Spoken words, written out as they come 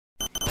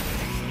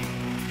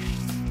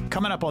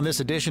Coming up on this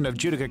edition of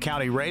Judica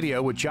County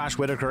Radio with Josh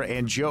Whitaker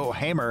and Joe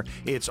Hamer,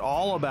 it's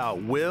all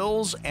about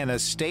wills and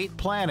estate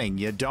planning.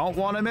 You don't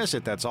want to miss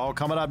it. That's all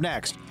coming up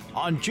next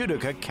on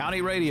Judica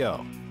County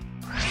Radio.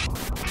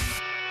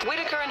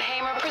 Whitaker and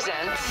Hamer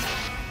presents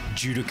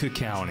Judica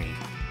County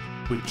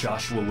with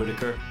Joshua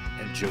Whitaker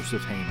and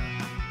Joseph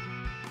Hamer.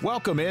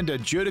 Welcome into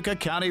Judica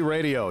County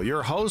Radio.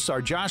 Your hosts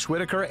are Josh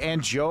Whitaker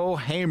and Joe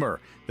Hamer.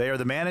 They are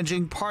the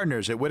managing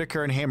partners at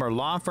Whitaker and Hamer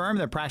Law Firm.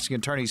 They're practicing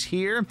attorneys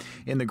here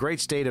in the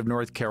great state of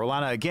North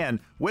Carolina. Again,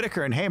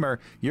 Whitaker and Hamer,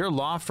 your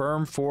law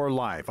firm for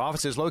life.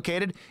 Office is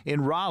located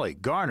in Raleigh,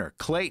 Garner,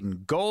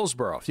 Clayton,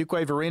 Goldsboro,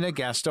 Fuquay-Varina,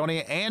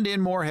 Gastonia, and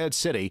in Morehead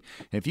City.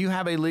 If you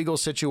have a legal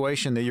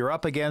situation that you're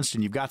up against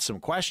and you've got some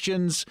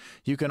questions,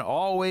 you can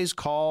always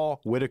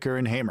call Whitaker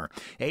and Hamer.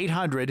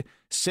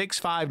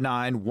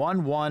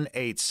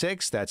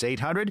 800-659-1186. That's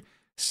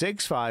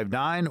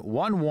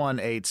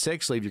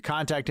 800-659-1186. Leave your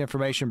contact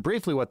information,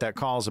 briefly what that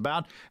call is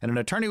about, and an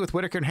attorney with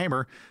Whitaker and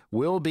Hamer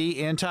will be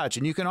in touch.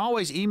 And you can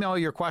always email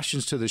your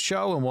questions to the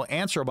show, and we'll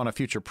answer them on a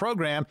future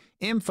program,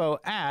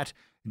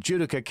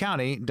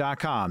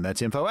 info@judicacounty.com.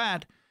 That's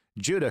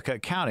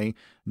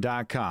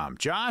info@judicacounty.com.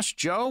 Josh,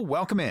 Joe,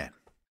 welcome in.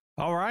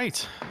 All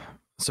right.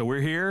 So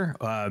we're here.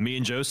 Me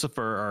and Joseph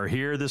are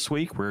here this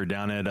week. We're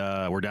down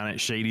at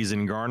Shady's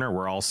in Garner.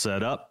 We're all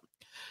set up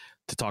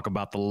to talk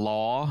about the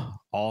law,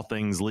 all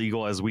things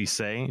legal, as we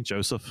say.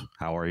 Joseph,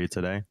 how are you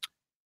today?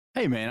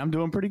 Hey, man, I'm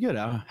doing pretty good.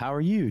 How are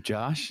you,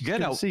 Josh?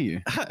 Good to see you.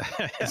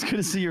 It's good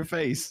to see your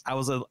face. I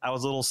was a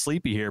little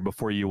sleepy here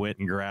before you went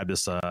and grabbed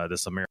this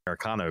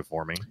Americano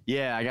for me.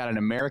 Yeah, I got an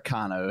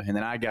Americano, and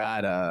then I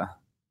got a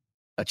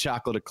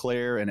chocolate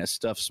eclair and a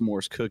stuffed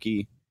s'mores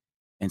cookie.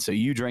 And so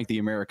you drank the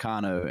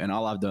Americano, and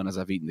all I've done is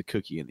I've eaten the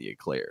cookie and the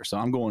eclair. So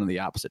I'm going in the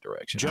opposite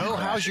direction. Joe,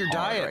 how's your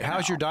diet? Right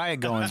how's your diet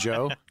going,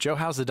 Joe? Joe,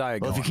 how's the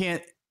diet going?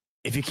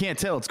 If you can't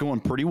tell, it's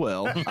going pretty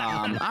well.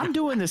 I'm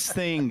doing this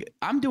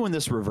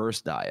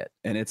reverse diet,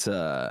 and it's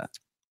like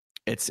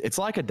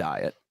a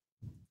diet,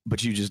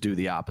 but you just do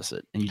the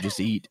opposite, and you just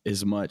eat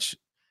as much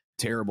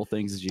terrible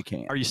things as you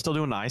can. Are you still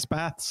doing the ice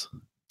baths?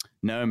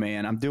 No,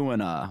 man. I'm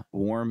doing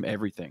warm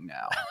everything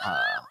now.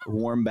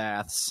 Warm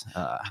baths.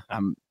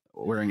 I'm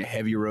wearing a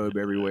heavy robe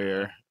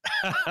everywhere.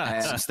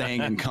 I'm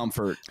staying in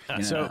comfort.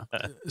 So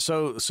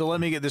let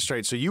me get this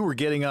straight. So you were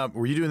getting up.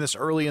 Were you doing this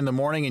early in the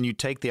morning and you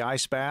take the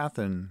ice bath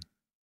and?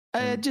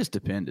 It just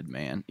depended,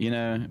 man.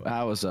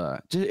 I was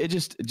it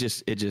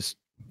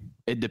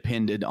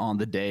depended on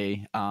the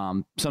day.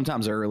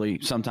 Sometimes early,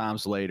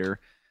 sometimes later.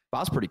 But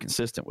I was pretty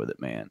consistent with it,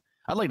 man.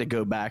 I'd like to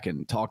go back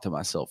and talk to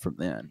myself from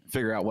then,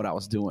 figure out what I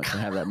was doing to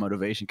have that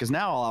motivation. Because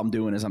now all I'm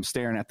doing is I'm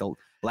staring at the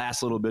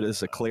last little bit of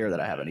this eclair that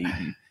I haven't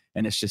eaten.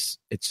 And it's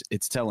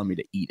telling me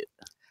to eat it.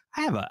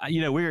 I have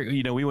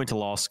we went to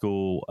law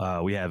school.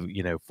 We have,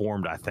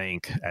 formed, I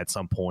think, at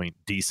some point,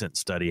 decent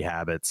study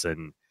habits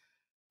and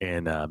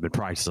been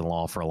practicing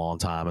law for a long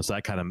time. And so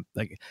that kind of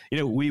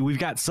we've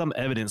got some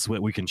evidence that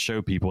we can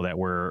show people that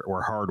we're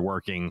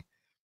hardworking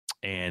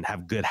and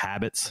have good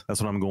habits.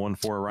 That's what I'm going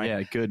for, right?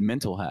 Yeah, good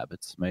mental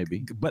habits,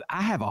 maybe. But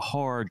I have a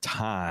hard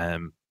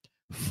time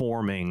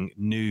forming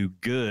new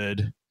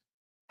good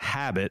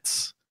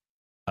habits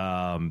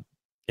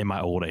in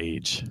my old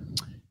age.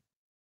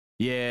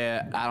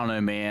 Yeah, I don't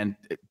know, man.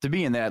 To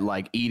be in that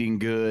eating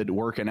good,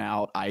 working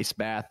out, ice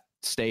bath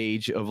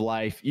stage of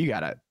life, you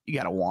gotta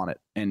want it.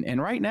 And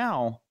right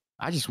now,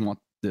 I just want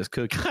this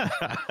cookie.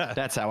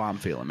 That's how I'm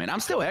feeling, man.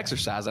 I'm still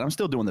exercising. I'm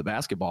still doing the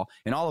basketball,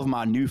 and all of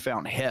my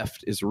newfound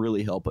heft is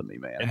really helping me,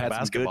 man. I had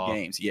some good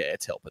games. Yeah,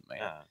 it's helping, man.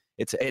 Yeah.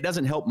 It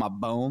doesn't help my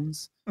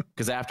bones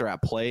because after I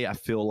play, I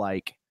feel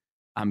like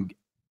I'm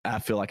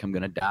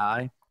gonna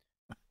die,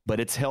 but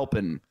it's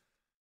helping.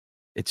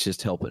 It's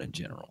just helping in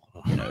general.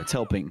 It's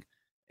helping.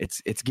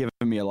 It's giving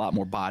me a lot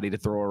more body to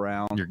throw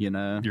around.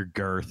 Your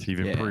girth. You've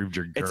improved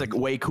your girth. It's a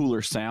way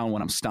cooler sound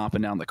when I'm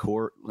stomping down the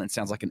court. And it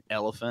sounds like an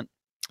elephant.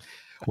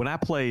 When I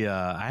play,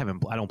 I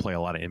don't play a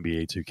lot of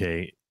NBA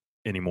 2K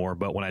anymore.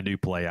 But when I do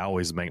play, I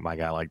always make my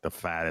guy the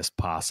fattest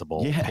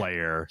possible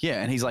player.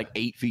 Yeah, and he's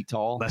 8 feet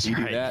tall. That's you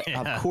right. Do that?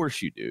 Yeah. Of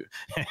course you do.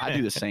 I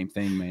do the same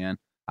thing, man.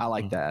 I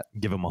like that.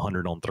 Give him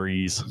 100 on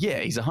threes. Yeah,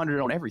 he's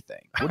 100 on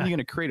everything. What are you going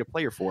to create a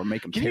player for and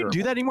make him terrible? Can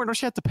you do that anymore?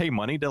 Don't you have to pay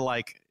money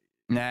to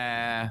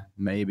Nah,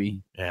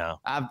 maybe. Yeah.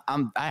 I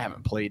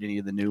haven't played any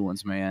of the new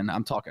ones, man.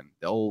 I'm talking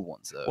the old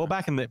ones though. Well,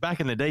 back in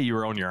the day, you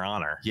were on your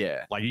honor.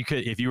 Yeah. You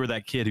could, if you were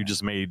that kid who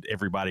just made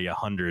everybody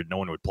 100, no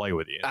one would play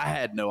with you. I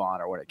had no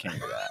honor when it came to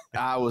that.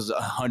 I was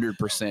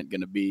 100%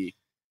 going to be.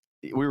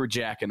 We were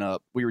jacking our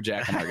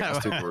guys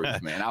to the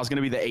roof, man. I was going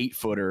to be the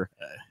 8-footer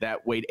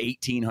that weighed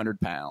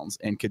 1,800 pounds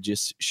and could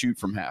just shoot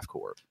from half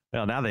court.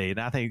 Well, now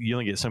I think you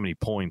only get so many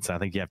points. I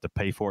think you have to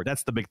pay for it.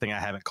 That's the big thing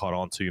I haven't caught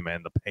on to,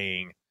 man. The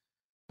paying.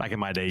 Back in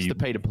my day, it's the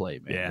pay to play,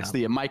 man. Yeah. It's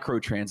the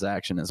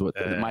microtransaction is what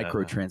the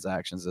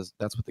microtransactions is.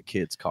 That's what the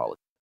kids call it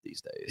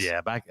these days.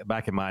 Yeah,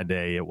 back in my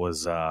day, it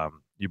was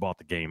you bought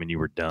the game and you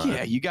were done.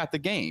 Yeah, you got the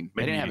game.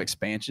 They didn't have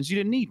expansions. You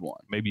didn't need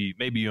one. Maybe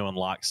you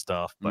unlocked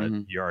stuff, but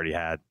you already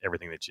had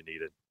everything that you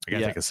needed. I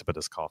gotta take a sip of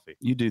this coffee.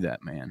 You do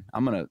that, man.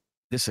 I'm gonna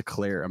this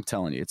eclair, I'm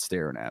telling you, it's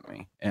staring at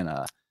me. And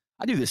I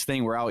do this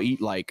thing where I'll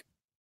eat like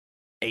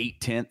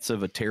 8/10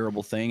 of a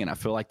terrible thing, and I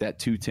feel like that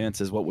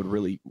 2/10 is what would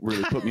really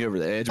put me over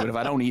the edge. But if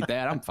I don't eat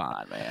that, I'm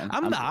fine, man.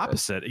 I'm the good.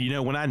 opposite. You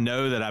know, when I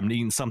know that I'm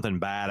eating something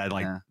bad, I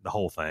like the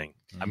whole thing.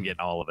 I'm getting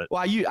all of it.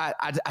 Well,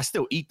 I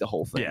still eat the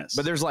whole thing, Yes.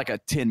 but there's like a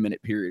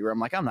 10-minute period where I'm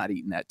like, I'm not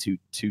eating that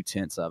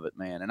 2/10 of it,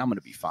 man, and I'm gonna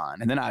be fine.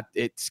 And then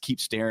it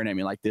keeps staring at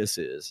me like this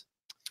is,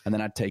 and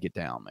then I take it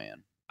down,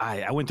 man.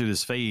 I went through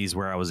this phase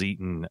where I was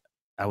eating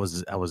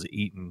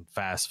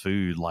fast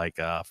food like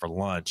for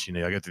lunch. You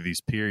know, I go through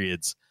these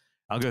periods.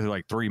 I'll go through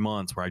like 3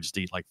 months where I just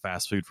eat like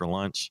fast food for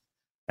lunch,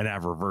 and I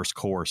have reverse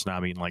course. Now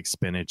I'm eating like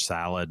spinach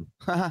salad.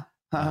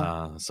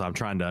 So I'm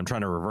trying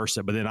to reverse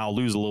it, but then I'll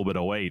lose a little bit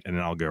of weight, and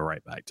then I'll go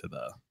right back to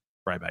the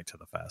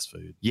fast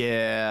food.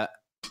 Yeah,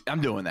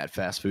 I'm doing that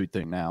fast food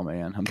thing now,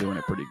 man. I'm doing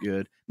it pretty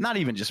good. Not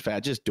even just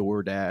just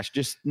DoorDash,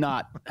 just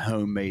not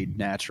homemade,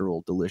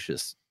 natural,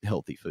 delicious,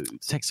 healthy foods.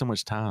 It takes so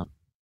much time.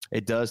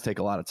 It does take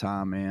a lot of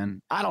time,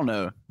 man. I don't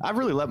know. I've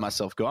really let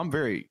myself go. I'm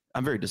very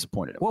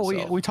disappointed. Well,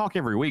 myself. we talk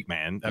every week,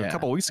 man. A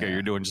couple of weeks ago,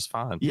 you're doing just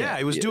fine. Yeah,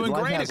 he was doing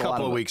life great a has couple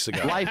lot of weeks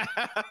ago.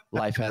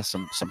 Life has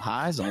some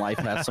highs and life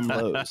has some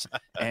lows.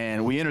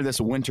 And we enter this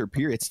winter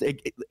period.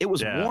 It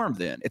was warm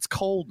then. It's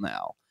cold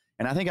now.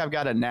 And I think I've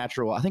got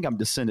I think I'm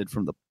descended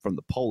from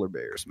the polar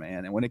bears,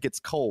 man. And when it gets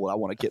cold, I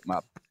want to get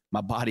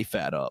my body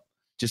fat up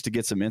just to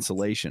get some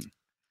insulation.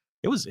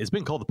 It's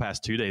been cold the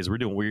past 2 days.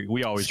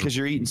 We always because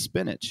you're eating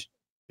spinach.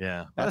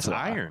 Yeah, that's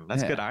iron.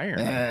 That's good iron.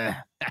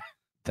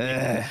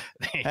 That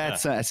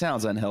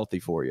sounds unhealthy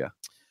for you.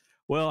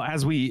 Well,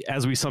 as we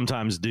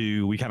sometimes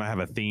do, we kind of have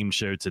a theme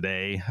show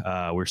today.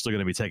 We're still going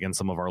to be taking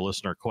some of our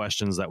listener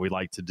questions that we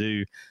like to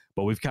do,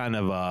 but we've kind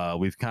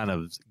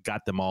of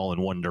got them all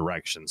in one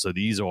direction. So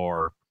these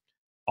are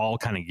all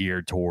kind of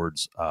geared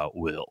towards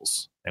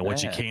wills and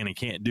what you can and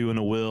can't do in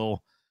a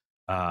will.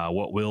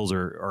 What wills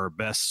are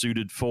best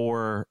suited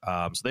for.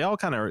 So they all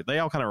kind of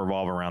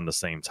revolve around the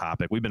same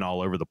topic. We've been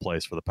all over the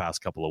place for the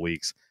past couple of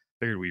weeks.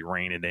 Figured we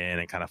rein it in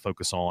and kind of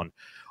focus on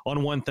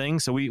one thing.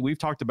 So we've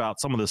talked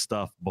about some of this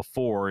stuff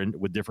before and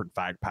with different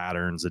fact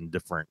patterns and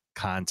different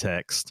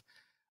context.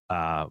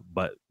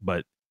 But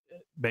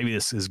maybe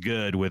this is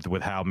good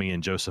with how me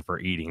and Joseph are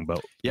eating.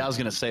 But yeah, I was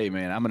gonna say,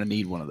 man, I'm gonna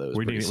need one of those.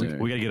 We got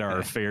to get our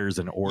affairs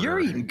in order. You're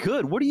eating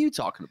good. What are you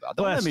talking about?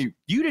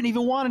 You didn't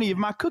even want any of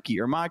my cookie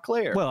or my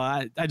eclair. Well,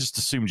 I just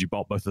assumed you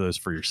bought both of those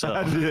for yourself.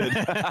 I did.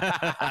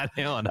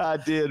 I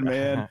did,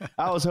 man.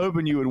 I was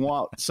hoping you would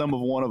want some of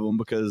one of them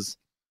because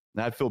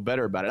I'd feel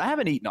better about it. I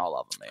haven't eaten all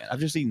of them, man. I've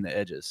just eaten the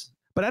edges.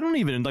 But I don't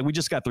even we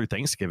just got through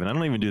Thanksgiving. I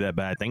don't even do that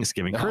bad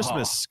Thanksgiving.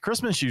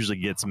 Christmas usually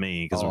gets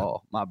me.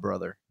 My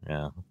brother.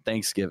 Yeah.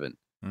 Thanksgiving.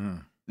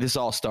 This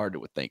all started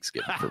with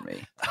Thanksgiving for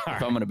me.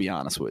 If I'm going to be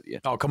honest with you.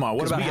 Oh, come on.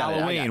 What about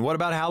Halloween? What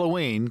about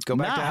Halloween? Go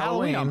back to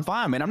Halloween. I'm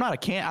fine, man. I'm not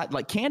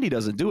candy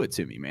doesn't do it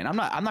to me, man. I'm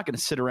not going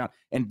to sit around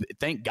and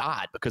thank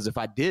God, because if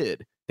I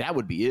did, that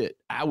would be it.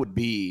 I would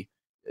be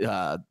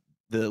the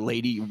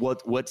lady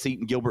what's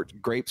eating Gilbert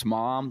Grape's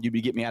mom. You'd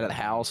be getting me out of the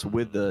house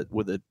with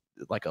a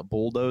like a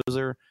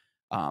bulldozer.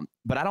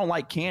 But I don't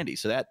like candy,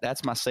 so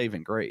that's my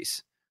saving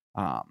grace.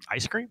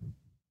 Ice cream?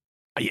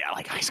 Yeah, I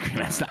like ice cream.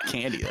 That's not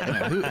candy.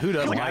 Who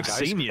doesn't like ice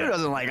cream? Who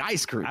doesn't like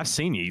ice cream? I've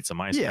seen you eat some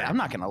ice cream. Yeah, I'm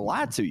not going to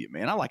lie to you,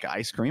 man. I like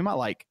ice cream. I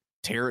like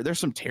there's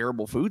some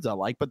terrible foods I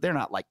like, but they're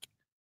not like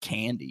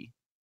candy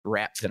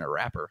wrapped in a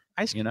wrapper.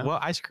 Ice cream. Well,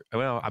 ice cream.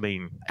 Well, I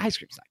mean, ice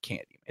cream's not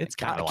candy, man. It's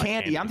kind of like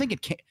candy. I'm thinking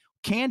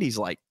candy's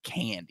like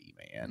candy,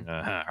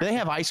 man. Do they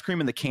have ice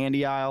cream in the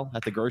candy aisle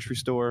at the grocery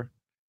store?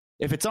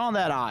 If it's on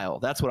that aisle,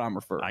 that's what I'm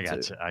referring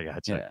to. I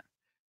got you. Yeah.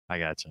 I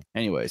got you.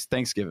 Anyways,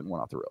 Thanksgiving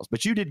went off the rails,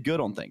 but you did good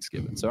on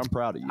Thanksgiving, so I'm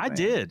proud of you. I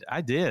did.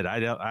 I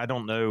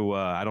don't know.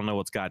 I don't know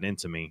what's gotten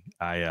into me.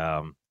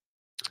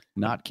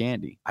 Not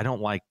candy. I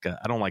don't like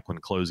when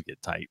clothes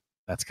get tight.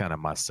 That's kind of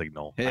my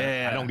signal.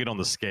 Yeah. I don't get on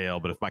the scale,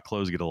 but if my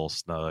clothes get a little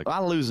snug,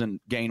 I lose and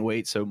gain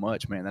weight so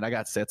much, man, that I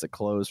got sets of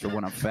clothes for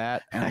when I'm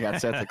fat, and I got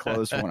sets of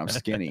clothes for when I'm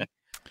skinny.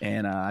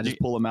 And I just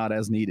pull them out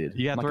as needed.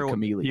 You got to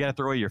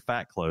throw away your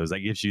fat clothes.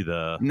 That gives you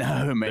the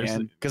no,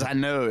 man, because I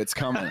know it's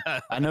coming.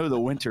 I know the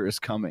winter is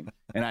coming,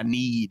 and I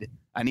need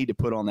to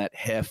put on that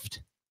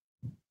heft.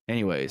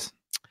 Anyways,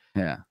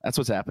 yeah, that's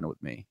what's happening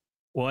with me.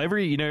 Well,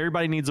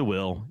 everybody needs a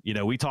will.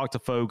 We talk to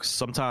folks.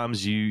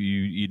 Sometimes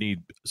you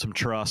need some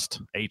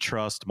trust,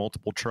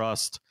 multiple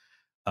trust.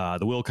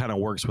 The will kind of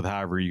works with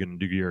however you're going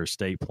to do your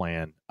estate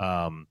plan.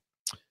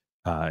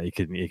 You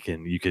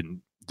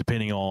can.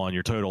 Depending on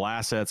your total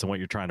assets and what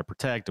you're trying to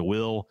protect, a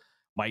will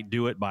might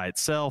do it by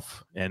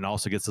itself, and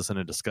also gets us in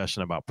a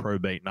discussion about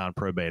probate,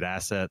 non-probate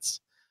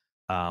assets.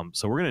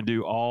 So we're going to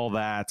do all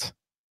that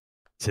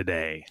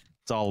today.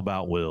 It's all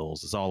about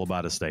wills. It's all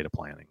about estate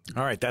planning.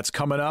 All right, that's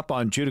coming up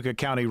on Judica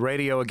County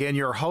Radio. Again,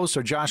 your hosts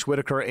are Josh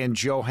Whitaker and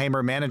Joe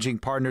Hamer, managing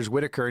partners,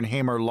 Whitaker and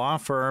Hamer Law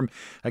Firm.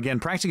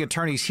 Again, practicing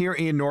attorneys here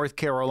in North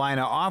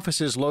Carolina.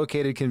 Offices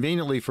located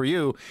conveniently for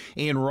you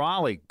in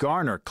Raleigh,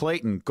 Garner,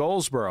 Clayton,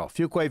 Goldsboro,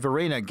 Fuquay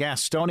Varina,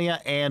 Gastonia,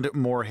 and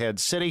Morehead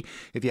City.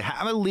 If you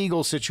have a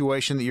legal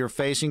situation that you're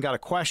facing, got a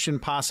question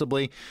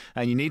possibly,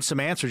 and you need some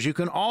answers, you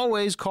can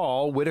always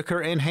call Whitaker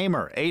and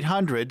Hamer,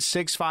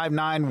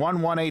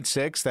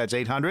 800-659-1186.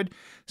 That's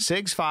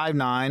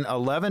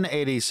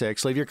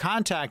 800-659-1186. Leave your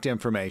contact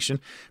information,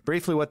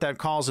 briefly what that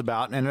call's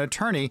about, and an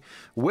attorney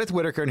with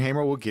Whitaker and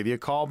Hamer will give you a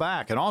call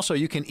back. And also,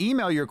 you can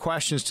email your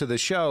questions to the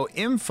show,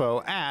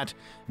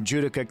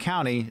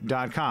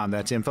 info@judicacounty.com.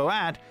 That's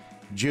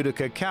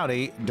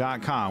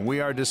info@judicacounty.com.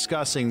 We are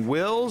discussing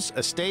wills,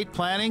 estate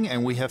planning,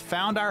 and we have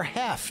found our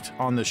heft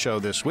on the show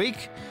this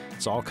week.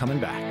 It's all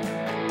coming back.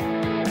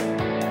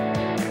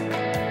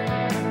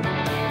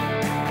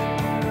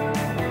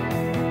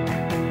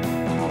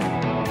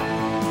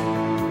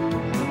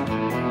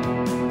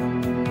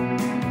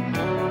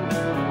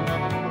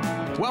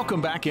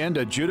 Welcome back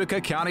into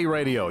Judica County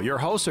Radio. Your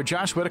hosts are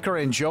Josh Whitaker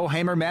and Joe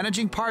Hamer,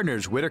 managing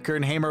partners, Whitaker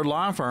and Hamer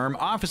Law Firm.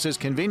 Offices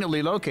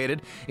conveniently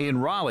located in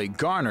Raleigh,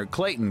 Garner,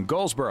 Clayton,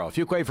 Goldsboro,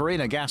 Fuquay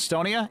Varina,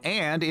 Gastonia,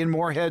 and in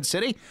Morehead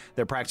City.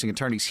 They're practicing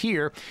attorneys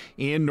here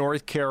in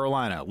North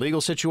Carolina. Legal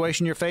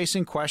situation you're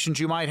facing, questions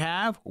you might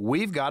have,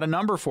 we've got a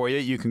number for you.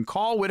 You can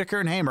call Whitaker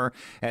and Hamer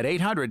at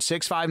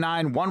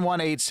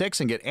 800-659-1186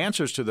 and get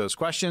answers to those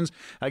questions.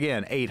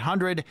 Again,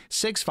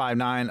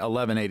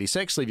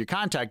 800-659-1186. Leave your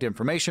contact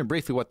information,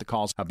 briefly what the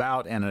call's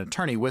about, and an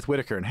attorney with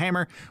Whitaker and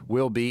Hamer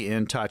will be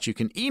in touch. You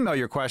can email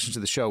your questions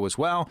to the show as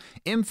well,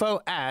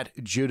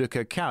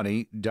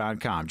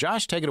 info@judicacounty.com.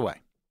 Josh, take it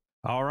away.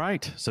 All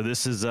right. So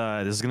this is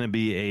going to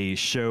be a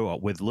show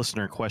with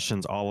listener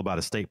questions all about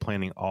estate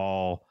planning,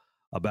 all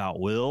about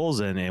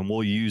wills, and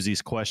we'll use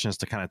these questions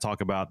to kind of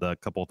talk about the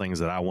couple of things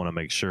that I want to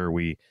make sure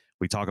we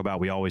talk about.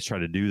 We always try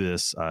to do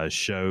this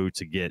show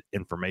to get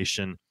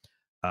information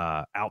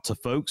out to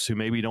folks who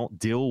maybe don't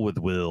deal with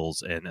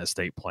wills and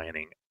estate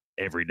planning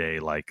every day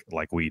like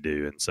we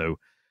do. And so,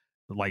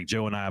 like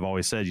Joe and I have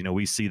always said,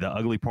 we see the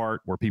ugly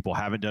part where people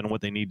haven't done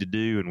what they need to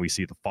do, and we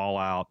see the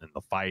fallout and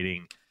the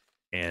fighting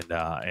and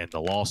the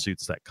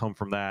lawsuits that come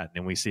from that, and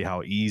then we see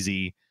how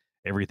easy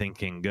everything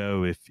can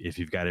go if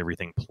you've got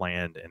everything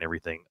planned and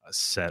everything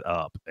set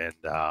up. And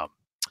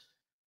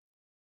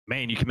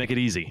man, you can make it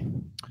easy.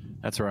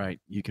 That's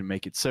right. You can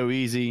make it so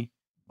easy,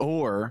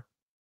 or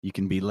you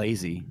can be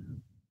lazy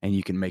and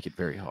you can make it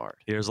very hard.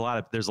 There's a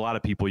lot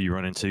of people you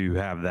run into who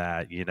have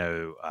that,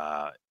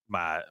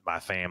 my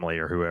family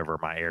or whoever,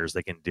 my heirs,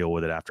 they can deal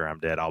with it after I'm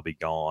dead. I'll be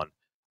gone.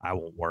 I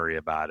won't worry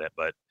about it.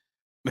 But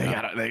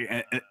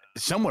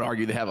some would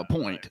argue they have a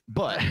point,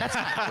 but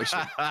that's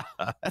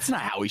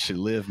not how we should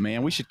live,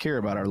 man. We should care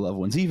about our loved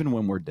ones even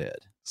when we're dead.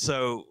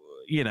 So,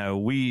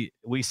 we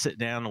sit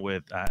down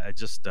with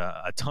just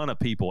a ton of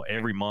people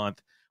every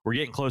month. We're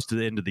getting close to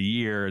the end of the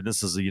year. And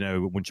this is,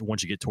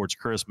 once you get towards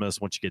Christmas,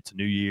 once you get to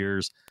New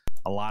Year's,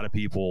 a lot of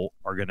people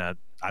are going to,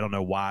 I don't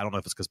know why. I don't know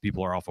if it's because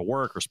people are off of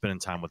work or spending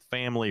time with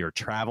family or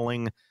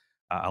traveling.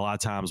 A lot of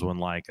times when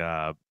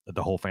the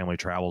whole family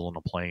travels on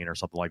a plane or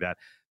something like that,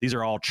 these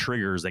are all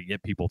triggers that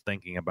get people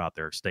thinking about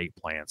their estate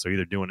plan. So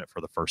either doing it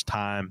for the first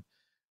time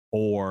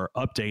or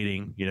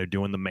updating,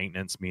 doing the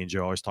maintenance. Me and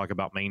Joe always talk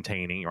about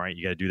maintaining, right?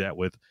 You got to do that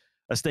with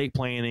estate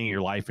planning,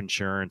 your life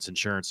insurance in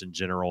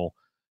general.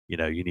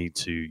 You need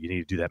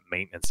to do that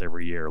maintenance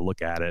every year,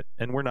 look at it.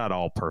 And we're not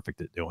all perfect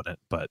at doing it,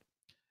 but it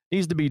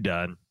needs to be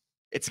done.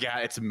 It's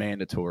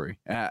mandatory.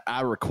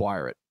 I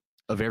require it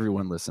of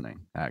everyone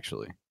listening,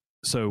 actually.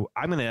 So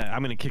I'm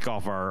gonna kick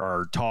off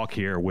our talk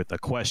here with a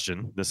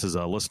question. This is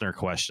a listener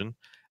question,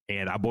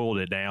 and I boiled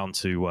it down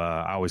to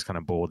I always kind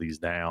of boil these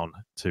down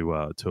to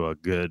a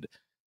good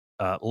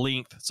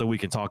length so we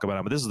can talk about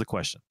it. But this is the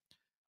question: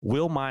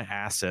 will my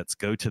assets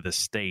go to the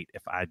state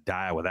if I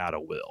die without a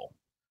will?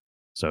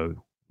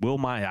 So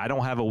I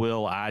don't have a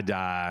will, I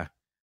die.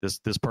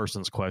 This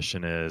person's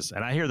question is,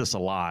 and I hear this a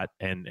lot,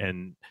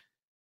 and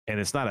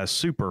it's not a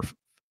super,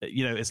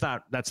 that's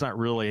not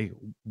really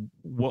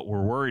what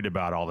we're worried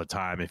about all the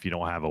time if you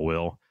don't have a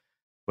will.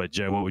 But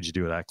Joe, what would you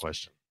do with that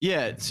question?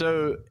 Yeah.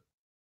 So,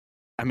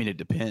 I mean, it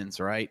depends,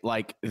 right?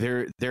 Like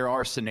there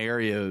are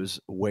scenarios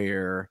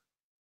where,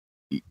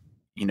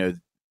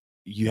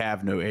 you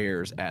have no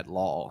heirs at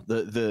law.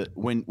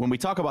 When we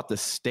talk about the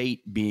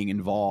state being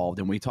involved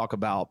and we talk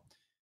about,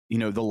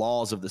 the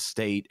laws of the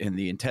state and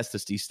the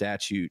intestacy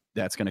statute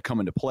that's going to come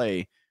into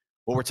play,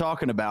 what we're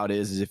talking about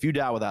is if you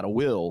die without a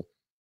will,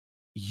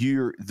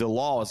 the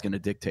law is going to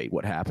dictate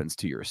what happens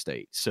to your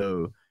estate.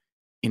 So,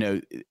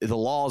 the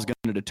law is going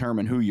to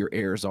determine who your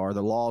heirs are.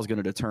 The law is going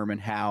to determine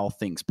how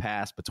things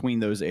pass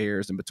between those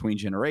heirs and between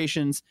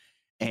generations.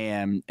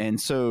 And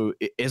so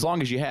as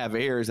long as you have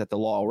heirs that the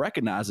law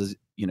recognizes,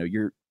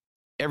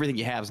 everything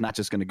you have is not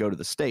just going to go to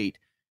the state.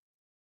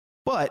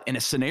 But in a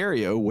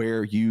scenario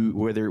where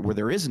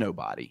there is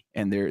nobody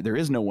and there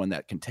is no one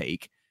that can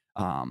take,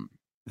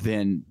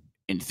 then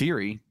in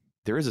theory,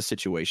 there is a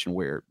situation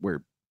where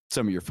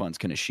some of your funds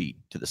can escheat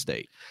to the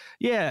state.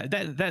 Yeah,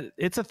 that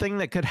it's a thing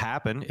that could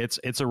happen.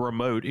 It's a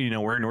remote,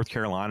 we're in North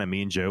Carolina.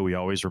 Me and Joe, we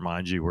always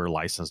remind you we're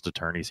licensed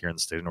attorneys here in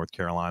the state of North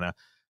Carolina,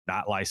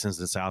 not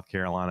licensed in South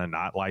Carolina,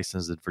 not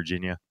licensed in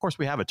Virginia. Of course,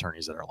 we have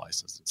attorneys that are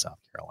licensed in South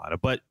Carolina,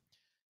 but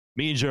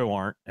me and Joe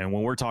aren't. And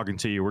when we're talking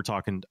to you, we're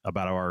talking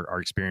about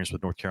our experience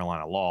with North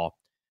Carolina law.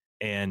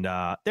 And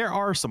there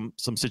are some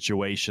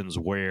situations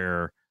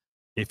where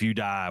if you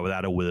die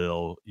without a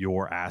will,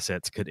 your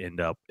assets could end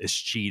up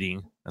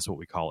escheating. That's what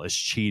we call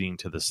escheating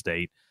to the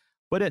state.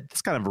 But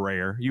it's kind of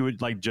rare. You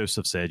would, like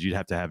Joseph said, you'd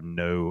have to have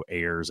no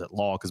heirs at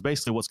law, because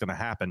basically what's going to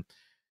happen,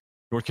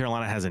 North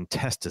Carolina has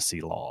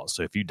intestacy laws.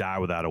 So if you die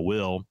without a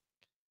will,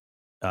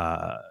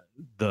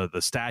 the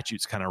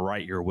statutes kind of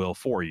write your will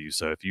for you.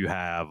 So if you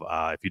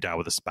die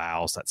with a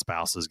spouse, that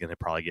spouse is going to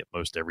probably get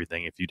most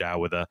everything. If you die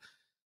with a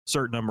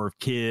certain number of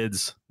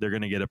kids, they're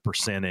going to get a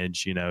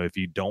percentage. If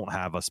you don't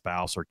have a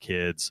spouse or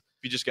kids,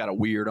 If you just got a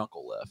weird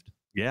uncle left.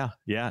 yeah.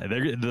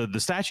 The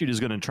statute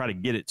is going to try to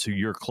get it to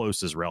your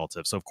closest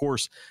relative. So of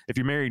course, if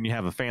you're married and you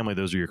have a family,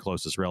 those are your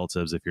closest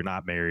relatives. If you're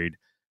not married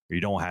or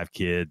you don't have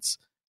kids,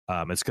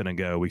 it's going to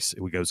go. We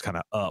goes kind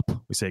of up.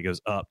 We say it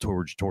goes up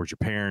towards your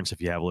parents.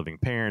 If you have living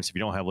parents, if you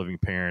don't have living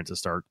parents, it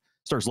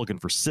starts looking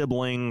for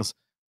siblings,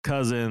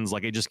 cousins.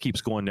 Like, it just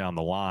keeps going down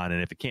the line.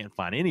 And if it can't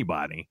find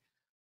anybody,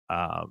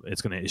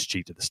 it's going to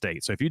escheat to the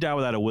state. So if you die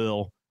without a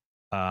will,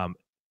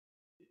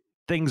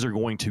 things are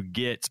going to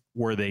get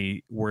where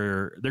they're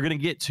going to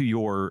get to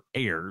your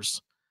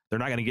heirs. They're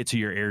not going to get to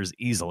your heirs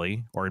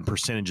easily or in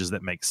percentages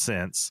that make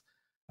sense.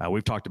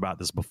 We've talked about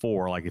this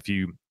before. Like, if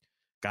you,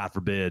 God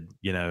forbid,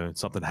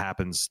 something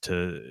happens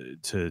to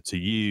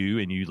you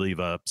and you leave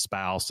a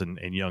spouse and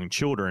young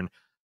children,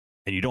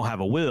 and you don't have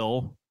a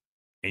will,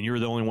 and you're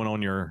the only one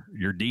on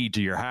your deed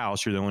to your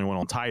house, you're the only one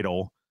on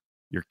title,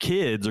 your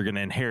kids are going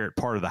to inherit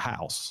part of the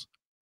house,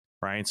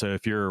 right? So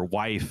if your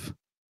wife,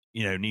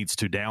 needs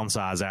to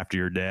downsize after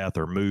your death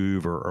or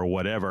move or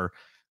whatever,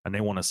 and they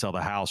want to sell the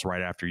house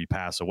right after you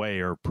pass away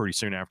or pretty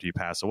soon after you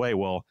pass away,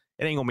 well,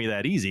 it ain't going to be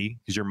that easy,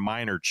 because your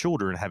minor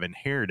children have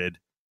inherited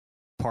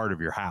part of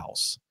your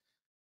house.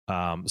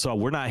 So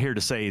we're not here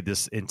to say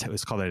this,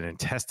 it's called an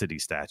intestacy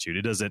statute.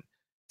 It doesn't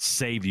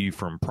save you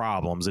from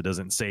problems. It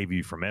doesn't save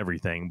you from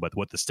everything. But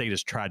what the state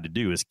has tried to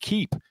do is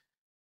keep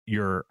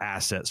your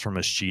assets from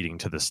escheating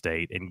to the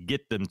state and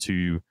get them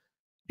to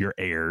your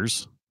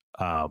heirs.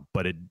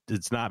 But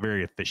it's not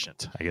very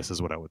efficient, I guess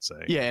is what I would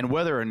say. Yeah, and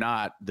whether or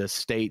not the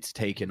state's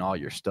taking all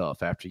your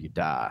stuff after you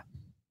die,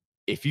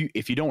 if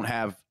you don't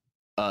have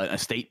an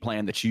estate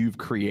plan that you've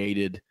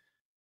created,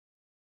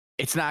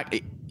 it's not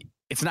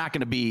going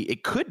to be.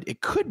 It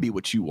could be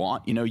what you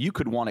want. You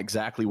could want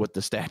exactly what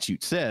the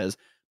statute says,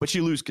 but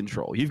you lose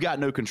control. You've got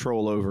no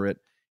control over it.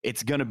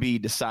 It's going to be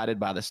decided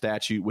by the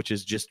statute, which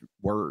is just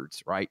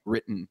words, right?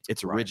 Written.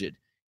 It's rigid.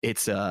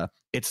 It's the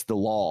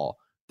law.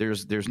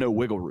 There's no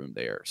wiggle room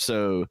there.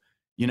 So,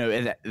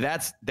 and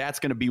that's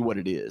going to be what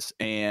it is.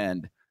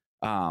 And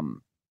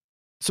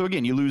so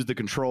again, you lose the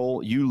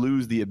control. You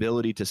lose the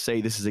ability to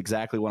say, this is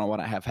exactly what I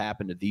want to have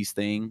happen to these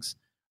things.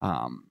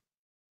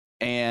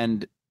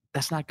 And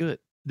that's not good.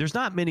 There's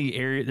not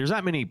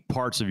many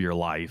parts of your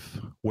life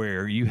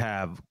where you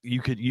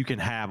can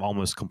have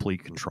almost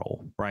complete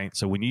control, right?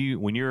 So when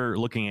you're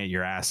looking at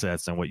your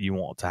assets and what you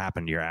want to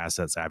happen to your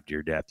assets after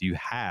your death, you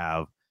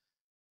have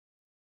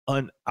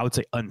I would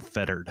say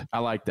unfettered. I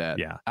like that.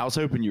 Yeah. I was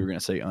hoping you were going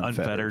to say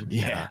unfettered.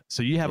 Yeah.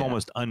 So you have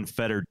almost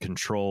unfettered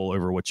control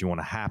over what you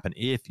want to happen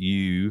if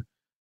you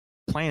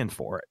plan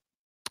for it.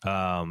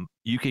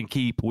 You can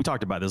keep, we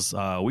talked about this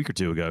a week or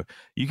two ago,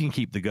 you can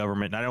keep the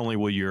government, not only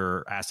will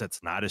your assets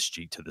not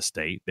escheat to the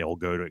state, they'll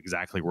go to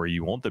exactly where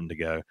you want them to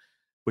go,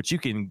 but you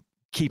can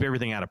keep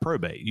everything out of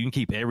probate. You can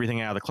keep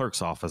everything out of the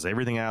clerk's office,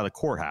 everything out of the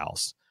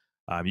courthouse.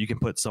 You can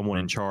put someone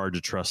in charge,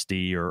 a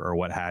trustee or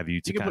what have you.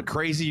 You can put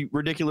crazy,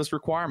 ridiculous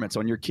requirements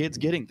on your kids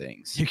getting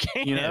things. You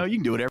can. You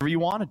can do whatever you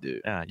want to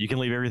do. You can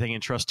leave everything in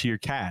trust to your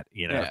cat,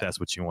 if that's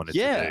what you wanted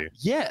to do.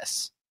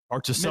 Yes.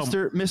 Or to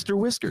Mr.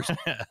 Whiskers.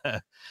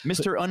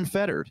 Mr.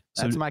 Unfettered.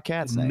 That's my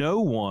cat's name. No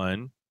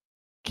one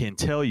can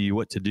tell you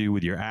what to do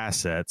with your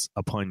assets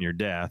upon your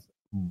death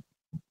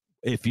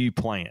if you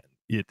plan.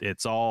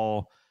 It's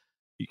all,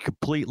 you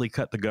completely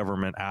cut the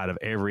government out of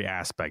every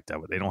aspect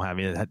of it. They don't have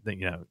any,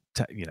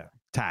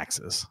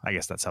 taxes. I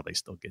guess that's how they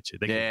still get you.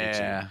 They can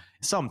get you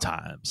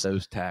sometimes.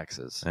 Those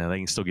taxes. They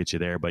can still get you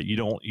there, but you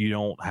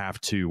don't have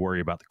to worry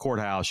about the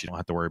courthouse. You don't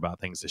have to worry about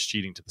things that's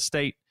cheating to the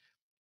state.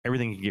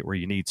 Everything you can get where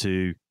you need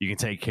to. You can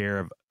take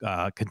care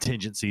of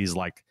contingencies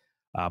like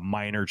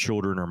minor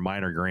children or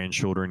minor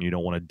grandchildren you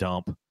don't want to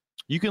dump.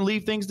 You can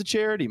leave things to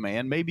charity,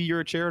 man. Maybe you're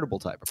a charitable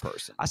type of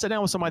person. I sat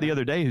down with somebody the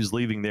other day who's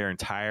leaving their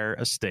entire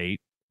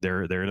estate.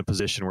 They're in a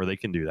position where they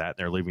can do that.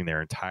 They're leaving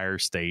their entire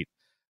estate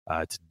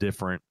to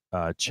different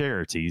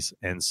charities.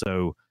 And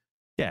so,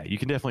 yeah, you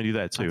can definitely do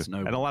that too.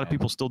 And a lot of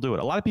people still do it.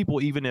 A lot of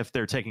people, even if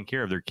they're taking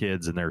care of their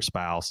kids and their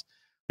spouse,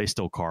 they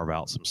still carve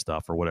out some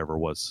stuff or whatever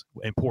was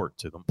important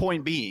to them.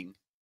 Point being,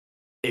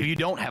 if you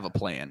don't have a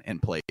plan in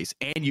place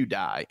and you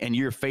die and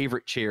your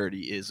favorite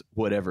charity is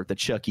whatever, the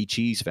Chuck E.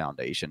 Cheese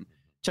Foundation,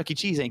 Chuck E.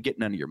 Cheese ain't getting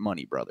none of your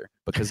money, brother.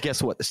 Because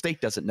guess what? The state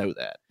doesn't know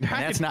that. And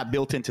that's not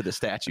built into the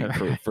statute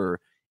for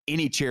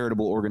any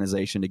charitable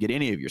organization to get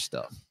any of your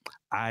stuff.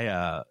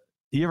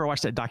 You ever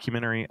watch that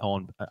documentary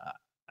on?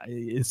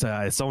 It's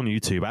on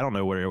YouTube. I don't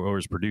know where it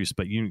was produced,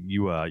 but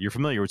you're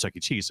familiar with Chuck E.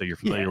 Cheese, so you're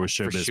familiar with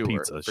Showbiz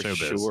Pizza. For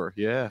Showbiz. sure,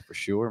 yeah, for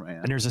sure, man.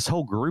 And there's this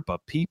whole group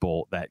of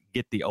people that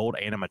get the old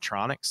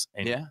animatronics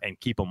and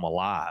keep them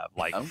alive,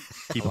 like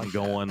keep them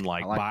going,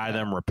 like buy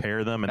them,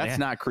 repair them. And that's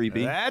not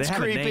creepy. That's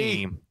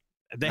creepy.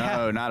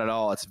 No, not at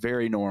all. It's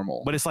very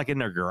normal. But it's like in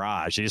their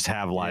garage. They just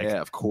have like,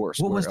 yeah, of course.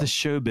 What was the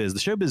Showbiz? The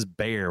Showbiz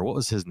bear. What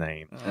was his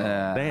name?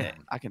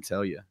 I can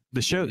tell you.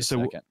 The show.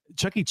 So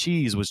Chuck E.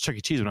 Cheese was Chuck E.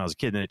 Cheese when I was a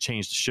kid. Then it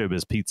changed to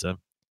Showbiz Pizza.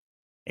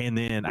 And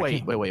then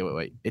wait.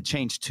 It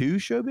changed to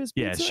Showbiz Pizza?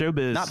 Yeah,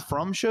 Showbiz. Not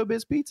from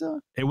Showbiz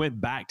Pizza? It went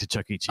back to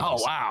Chuck E. Cheese. Oh,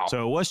 wow.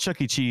 So it was Chuck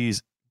E.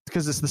 Cheese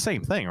because it's the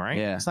same thing, right?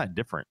 Yeah. It's not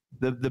different.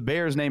 The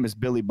bear's name is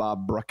Billy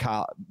Bob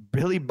Broccoli.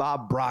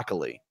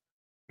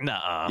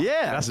 Nuh-uh.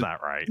 Yeah. That's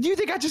not right. Do you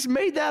think I just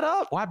made that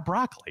up? Why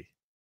broccoli?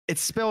 It's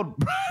spelled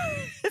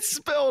broccoli.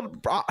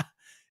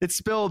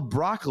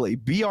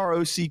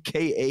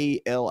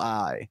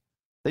 Broccali.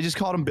 They just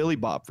called him Billy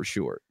Bob for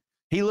short.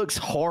 He looks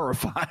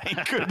horrifying.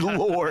 Good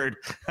Lord.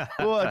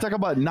 Well, talk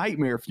about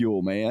nightmare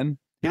fuel, man.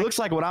 He looks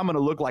like what I'm going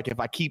to look like if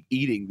I keep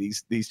eating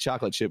these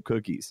chocolate chip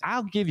cookies.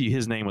 I'll give you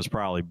his name was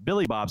probably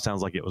Billy Bob.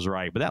 Sounds like it was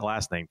right, but that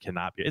last name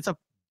cannot be. It's a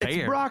bear.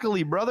 It's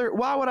broccoli, brother.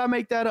 Why would I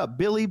make that up?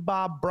 Billy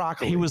Bob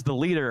Broccoli. He was the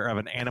leader of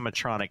an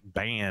animatronic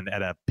band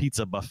at a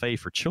pizza buffet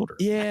for children.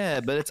 Yeah,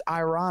 but it's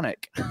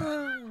ironic.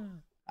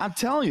 I'm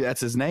telling you,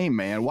 that's his name,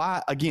 man.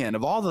 Why? Again,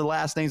 of all the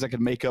last names I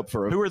could make up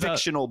for a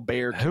fictional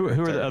bear, who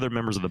are the other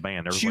members of the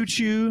band? Choo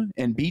Choo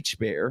and Beach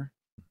Bear.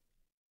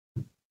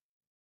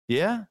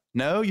 Yeah?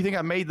 No? You think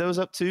I made those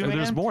up too, man?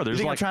 There's more. There's you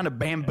think like... I'm trying to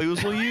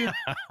bamboozle you?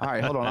 All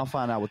right, hold on. I'll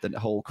find out what the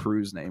whole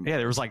crew's name Yeah,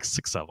 there was like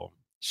 6 of them.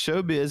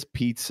 Showbiz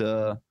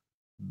Pizza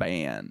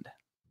Band.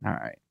 All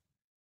right.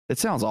 That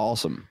sounds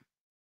awesome.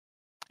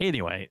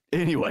 Anyways,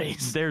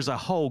 there's a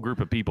whole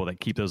group of people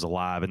that keep those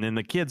alive, and then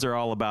the kids are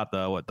all about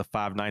the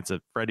Five Nights at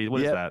Freddy's.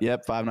 What is that?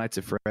 Yep, Five Nights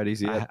at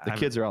Freddy's. Yeah, the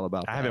kids are all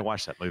about that. I haven't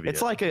watched that movie. It's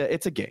yet. like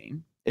it's a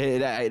game.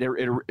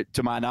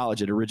 To my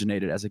knowledge, it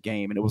originated as a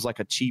game, and it was like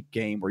a cheap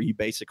game where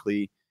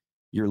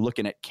you're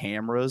looking at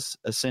cameras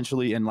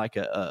essentially in like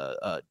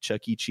a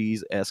Chuck E.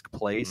 Cheese-esque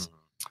place,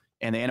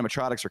 and the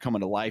animatronics are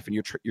coming to life, and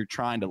you're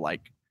trying to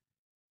like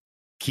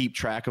keep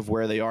track of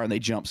where they are, and they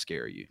jump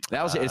scare you.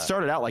 That was it.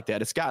 Started out like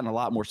that. It's gotten a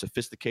lot more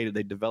sophisticated.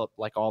 They developed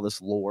like all this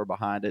lore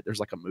behind it. There's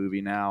like a movie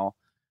now.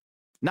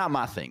 Not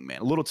my thing, man.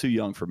 A little too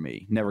young for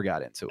me. Never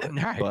got into it.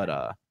 Right.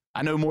 But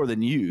I know more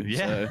than you.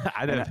 Yeah, so,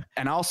 I know.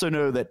 And I also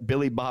know that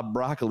Billy Bob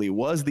Broccoli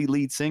was the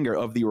lead singer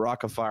of the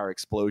Rock-afire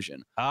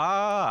Explosion.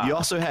 You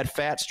also had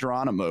Fats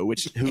Geronimo,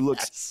 who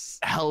looks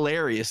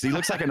hilarious. He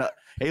looks like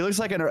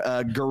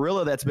a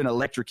gorilla that's been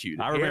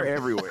electrocuted. Hair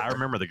everywhere. I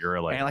remember the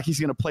gorilla. And like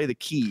he's gonna play the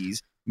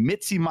keys.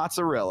 Mitzi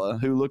Mozzarella,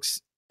 who looks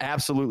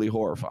absolutely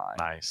horrifying.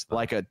 Nice.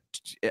 I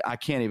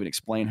can't even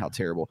explain how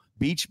terrible.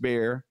 Beach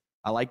Bear.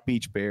 I like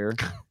Beach Bear.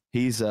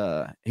 He's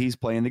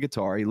playing the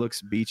guitar. He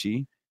looks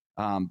beachy.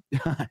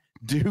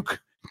 Duke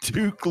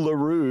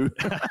LaRue.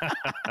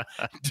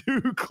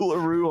 Duke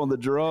LaRue on the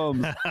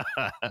drums.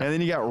 And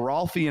then you got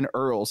Rolfie and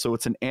Earl. So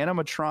it's an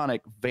animatronic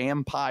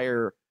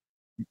vampire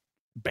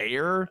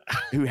bear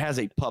who has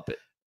a puppet.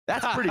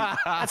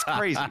 That's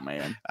crazy,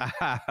 man.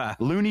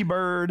 Looney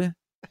Bird.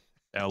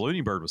 Yeah,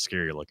 Looney Bird was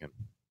scary looking.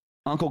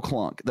 Uncle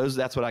Clunk.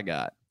 That's what I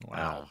got.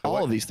 Wow.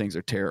 All of these things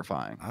are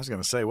terrifying. I was going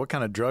to say, what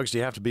kind of drugs do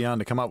you have to be on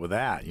to come up with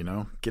that?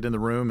 Get in the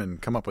room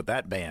and come up with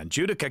that band.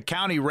 Judica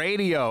County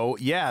Radio.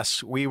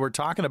 Yes, we were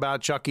talking about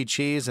Chuck E.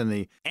 Cheese and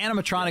the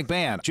animatronic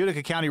band.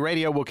 Judica County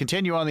Radio will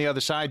continue on the other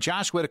side.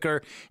 Josh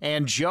Whitaker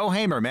and Joe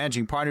Hamer,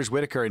 managing partners,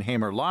 Whitaker and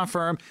Hamer Law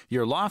Firm,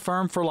 your law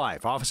firm for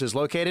life. Offices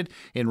located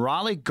in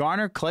Raleigh,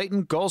 Garner,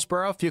 Clayton,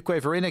 Goldsboro,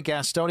 Fuquay-Varina,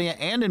 Gastonia,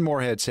 and in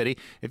Morehead City.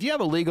 If you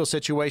have a legal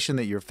situation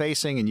that you're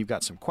facing and you've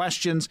got some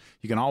questions,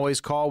 you can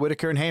always call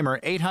Whitaker and Hamer,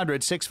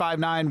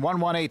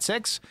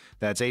 800-659-1186.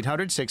 That's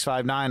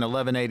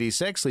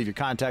 800-659-1186. Leave your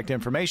contact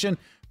information,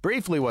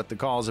 briefly what the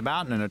call is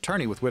about, and an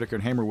attorney with Whitaker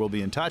and Hamer will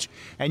be in touch.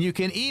 And you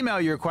can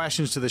email your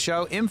questions to the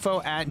show,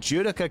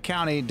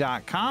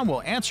 info@judicacounty.com.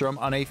 We'll answer them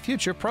on a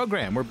future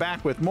program. We're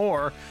back with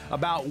more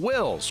about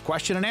wills.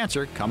 Question and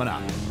answer coming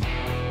up.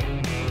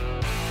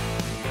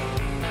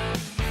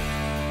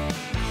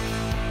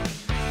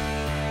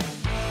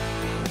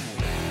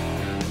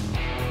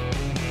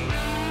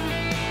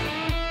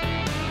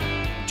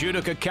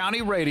 Judica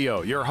County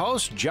Radio. Your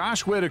host,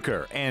 Josh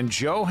Whitaker and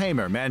Joe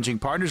Hamer, managing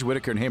partners,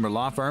 Whitaker and Hamer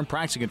Law Firm,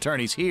 practicing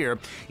attorneys here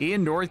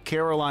in North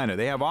Carolina.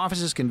 They have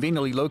offices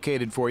conveniently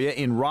located for you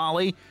in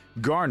Raleigh,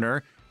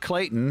 Garner,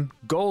 Clayton,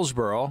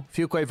 Goldsboro,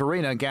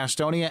 Fuquay-Varina,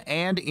 Gastonia,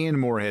 and in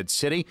Morehead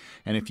City.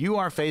 And if you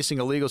are facing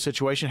a legal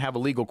situation, have a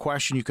legal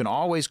question, you can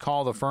always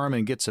call the firm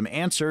and get some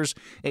answers.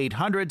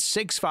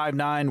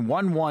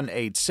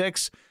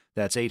 800-659-1186.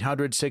 That's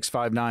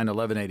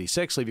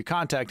 800-659-1186. Leave your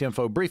contact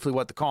info, briefly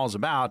what the call is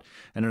about,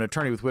 and an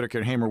attorney with Whitaker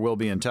and Hamer will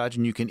be in touch.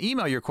 And you can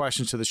email your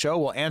questions to the show.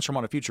 We'll answer them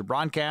on a future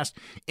broadcast.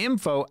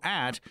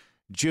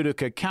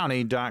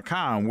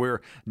 info@JudicaCounty.com.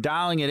 We're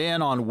dialing it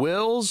in on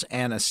wills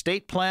and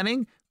estate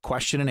planning,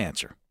 question and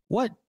answer.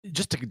 What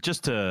just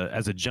to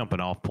as a jumping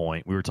off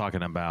point, we were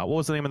talking about what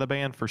was the name of the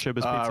band for Showbiz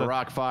Pizza?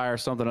 Rockfire,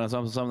 something. It was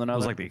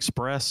like the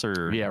Express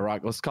or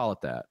let's call it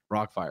that.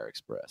 Rockfire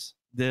Express.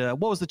 What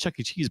was the Chuck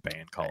E. Cheese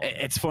band called?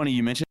 It's funny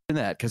you mentioned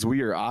that because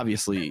we are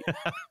obviously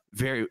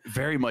very,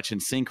 very much in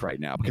sync right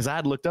now. Because I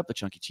had looked up the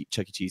Chuck E.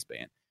 Cheese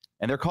band,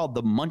 and they're called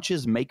the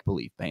Munch's Make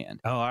Believe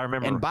Band. Oh, I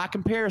remember. And by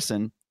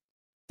comparison,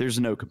 there's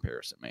no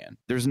comparison, man.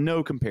 There's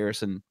no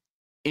comparison.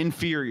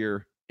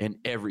 Inferior in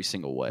every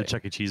single way. The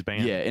Chuck E. Cheese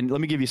band? Yeah, and let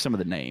me give you some of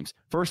the names.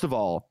 First of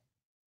all,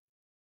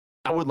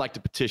 I would like to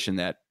petition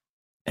that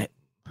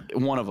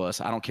one of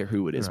us, I don't care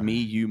who it is, me,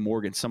 you,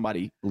 Morgan,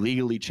 somebody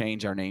legally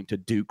change our name to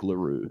Duke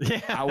LaRue.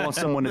 Yeah. I want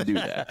someone to do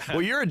that.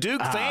 Well, you're a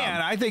Duke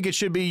fan. I think it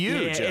should be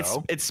you,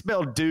 Joe. It's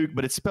spelled Duke,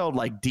 but it's spelled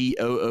like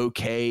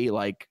D-O-O-K,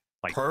 like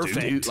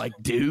perfect.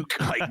 Duke,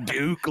 like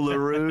Duke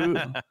LaRue.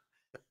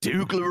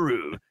 Duke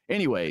LaRue.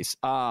 Anyways,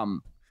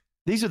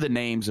 these are the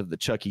names of the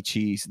Chuck E.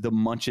 Cheese, the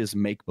Munch's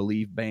Make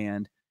Believe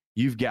Band.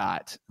 You've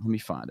got, let me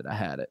find it. I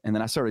had it. And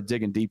then I started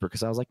digging deeper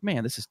because I was like,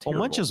 man, this is terrible.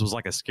 Well, Munch's was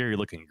like a scary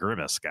looking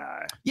Grimace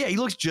guy. Yeah, he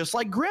looks just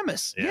like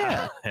Grimace.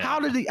 Yeah. How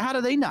do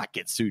they not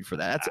get sued for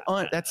that?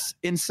 That's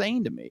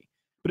insane to me.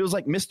 But it was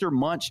like Mr.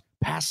 Munch,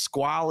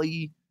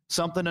 Pasquale,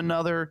 something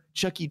another,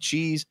 Chuck E.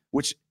 Cheese,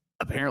 which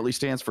apparently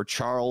stands for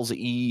Charles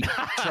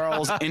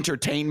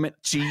Entertainment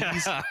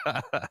Cheese.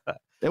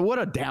 And what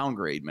a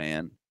downgrade,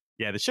 man.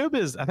 Yeah, the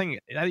Showbiz, I think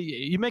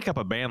you make up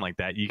a band like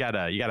that, you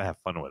gotta have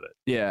fun with it.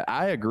 Yeah,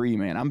 I agree,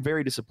 man. I'm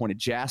very disappointed.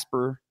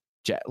 Jasper,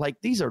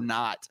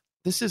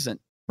 this isn't,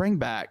 bring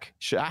back,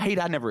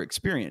 I never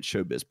experienced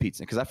Showbiz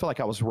Pizza because I feel like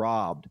I was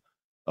robbed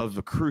of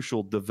a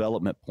crucial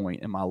development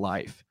point in my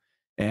life.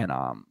 And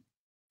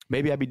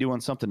maybe I'd be doing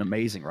something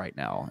amazing right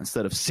now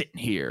instead of sitting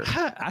here.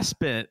 I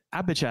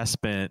bet you I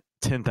spent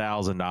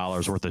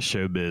 $10,000 worth of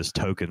Showbiz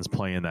tokens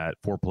playing that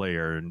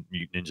 4-player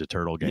Mutant Ninja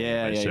Turtle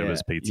game. Showbiz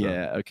Pizza.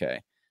 Yeah,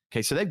 okay.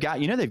 Okay, so they've got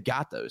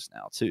those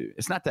now too.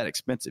 It's not that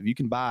expensive. You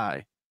can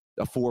buy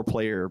a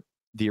 4-player,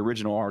 the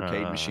original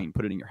arcade machine,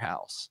 put it in your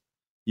house.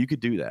 You could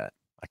do that.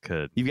 I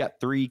could. You've got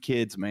 3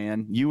 kids,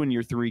 man. You and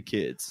your 3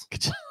 kids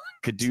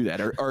could do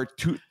that, or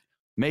 2.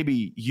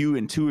 Maybe you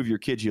and 2 of your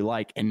kids you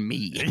like, and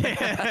me.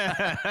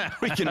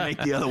 We can make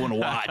the other one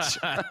watch.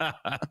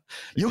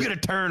 You'll get a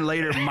turn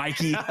later,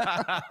 Mikey. All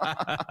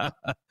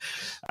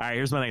right,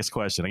 here's my next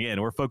question.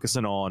 Again, we're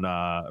focusing on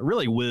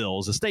really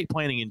wills, estate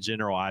planning in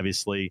general,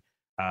 obviously.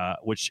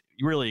 Which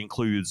really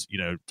includes,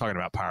 talking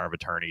about power of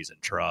attorneys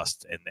and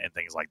trust and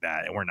things like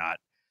that. And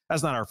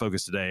that's not our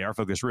focus today. Our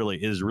focus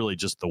is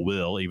just the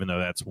will, even though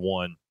that's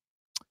one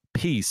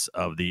piece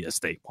of the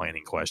estate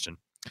planning question.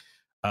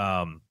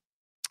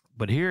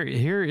 But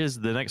here is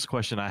the next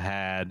question I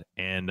had.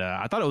 And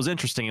I thought it was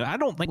interesting. I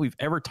don't think we've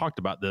ever talked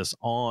about this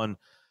on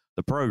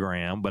the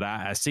program, but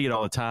I see it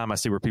all the time. I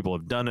see where people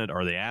have done it,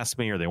 or they ask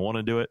me, or they want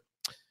to do it.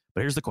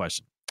 But here's the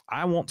question.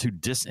 I want to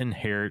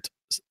disinherit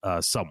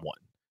someone.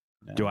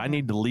 Do I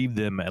need to leave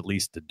them at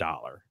least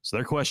 $1? So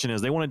their question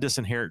is, they want to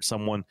disinherit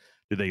someone.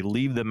 Do they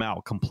leave them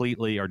out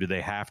completely, or do they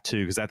have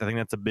to? Because I think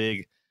that's a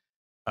big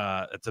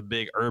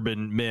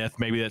urban myth.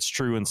 Maybe that's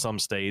true in some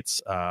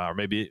states, or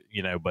maybe,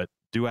 but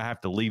do I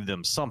have to leave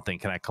them something?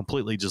 Can I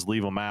completely just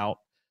leave them out?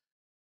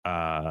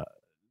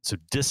 So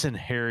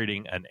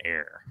disinheriting an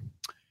heir.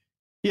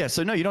 Yeah,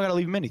 so no, you don't got to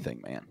leave them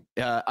anything, man.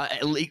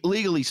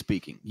 Legally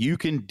speaking, you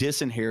can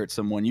disinherit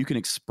someone. You can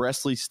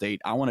expressly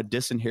state, I want to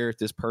disinherit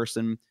this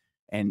person.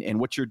 And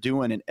what you're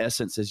doing in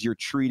essence is you're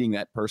treating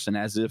that person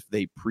as if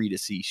they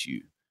predecease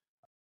you.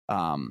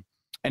 And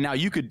now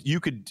you can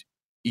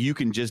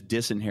just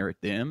disinherit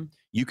them.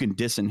 You can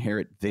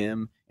disinherit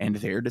them and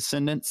their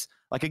descendants.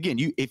 Like, again,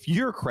 if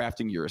you're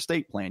crafting your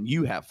estate plan,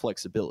 you have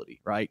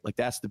flexibility, right? Like,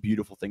 that's the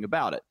beautiful thing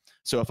about it.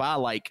 So if I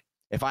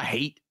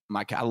hate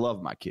I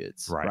love my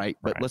kids, right?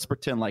 But let's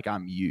pretend like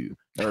I'm you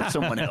or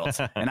someone else,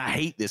 and I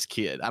hate this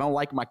kid. I don't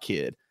like my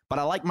kid. But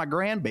I like my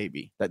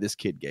grandbaby that this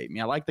kid gave me.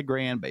 I like the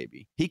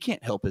grandbaby. He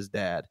can't help his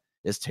dad.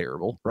 It's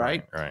terrible,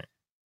 right? Right.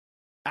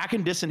 I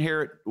can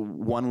disinherit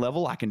one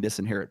level. I can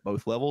disinherit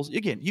both levels.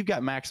 Again, you've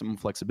got maximum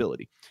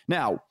flexibility.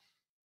 Now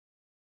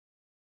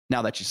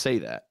that you say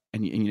that,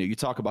 and you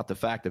talk about the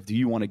fact of, do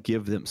you want to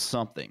give them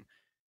something?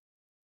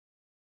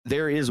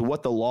 There is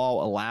what the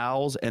law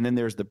allows, and then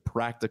there's the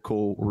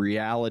practical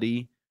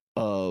reality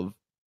of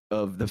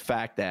the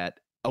fact that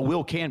a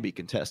will can be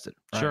contested.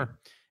 Right? Sure.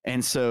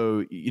 And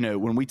so,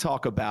 when we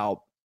talk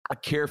about a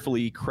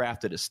carefully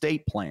crafted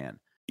estate plan,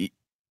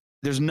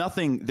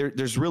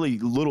 there's really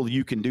little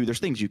you can do. There's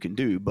things you can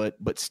do,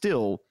 but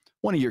still,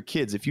 one of your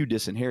kids, if you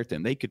disinherit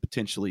them, they could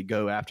potentially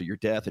go after your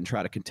death and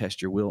try to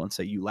contest your will and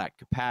say you lacked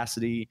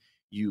capacity,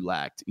 you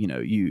lacked,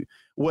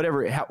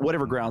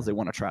 whatever grounds they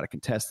want to try to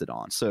contest it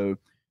on. So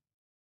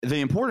the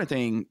important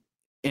thing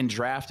in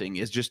drafting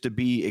is just to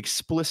be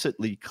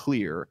explicitly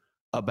clear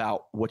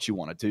about what you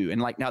want to do.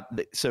 And like now,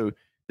 so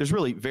there's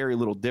really very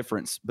little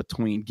difference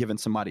between giving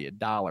somebody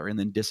 $1 and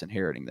then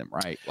disinheriting them,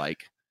 right?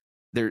 Like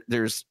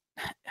there's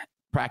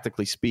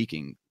practically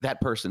speaking, that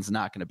person's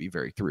not going to be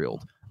very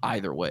thrilled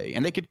either way.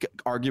 And they could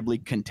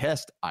arguably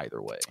contest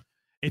either way.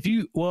 If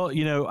you, well,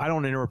 you know, I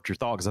don't interrupt your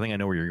thought because I think I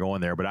know where you're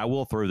going there, but I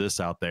will throw this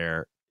out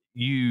there.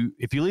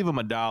 If you leave them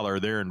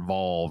 $1, they're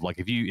involved. Like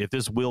if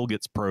this will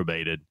gets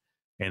probated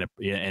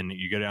and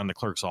you go down to the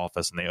clerk's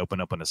office and they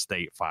open up an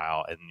estate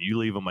file and you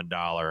leave them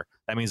 $1,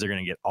 that means they're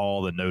going to get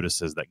all the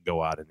notices that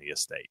go out in the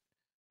estate,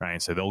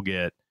 right? So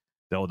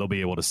they'll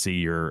be able to see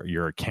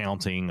your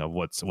accounting of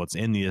what's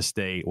in the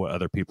estate, what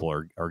other people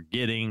are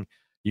getting.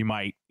 You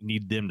might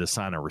need them to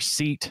sign a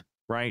receipt,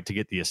 right, to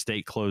get the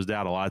estate closed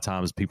out. A lot of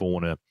times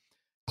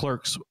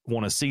clerks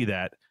want to see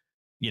that,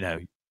 you know,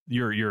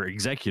 your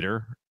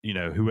executor, you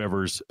know,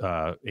 whoever's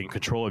in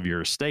control of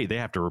your estate, they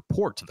have to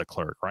report to the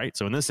clerk, right?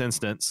 So in this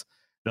instance,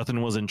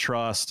 nothing was in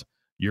trust.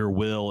 Your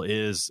will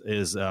is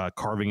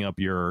carving up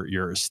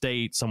your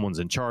estate. Someone's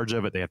in charge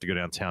of it. They have to go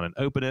downtown and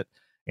open it.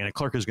 And a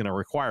clerk is going to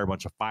require a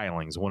bunch of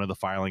filings. One of the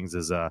filings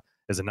is a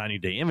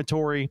 90-day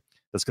inventory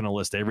that's going to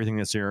list everything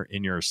that's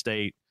in your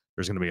estate.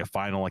 There's going to be a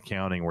final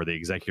accounting where the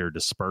executor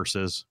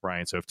disperses,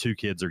 right? So if 2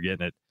 kids are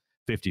getting it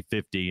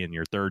 50-50 and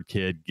your third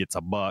kid gets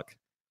 $1,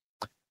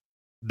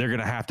 they're going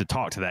to have to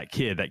talk to that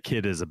kid. That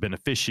kid is a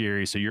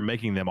beneficiary. So you're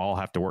making them all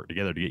have to work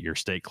together to get your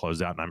estate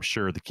closed out. And I'm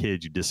sure the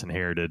kid you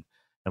disinherited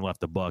and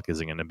left $1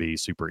 isn't going to be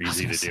super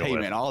easy to deal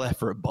with. Man, all that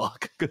for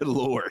 $1. Good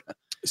Lord.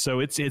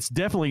 So it's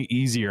definitely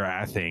easier,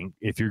 I think,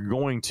 if you're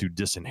going to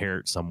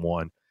disinherit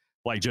someone.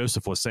 Like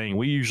Joseph was saying,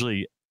 we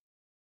usually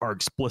are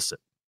explicit.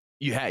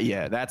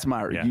 Yeah, that's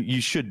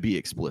you should be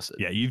explicit.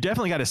 Yeah, you've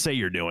definitely got to say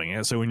you're doing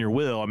it. So in your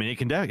will, I mean, it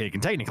can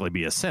technically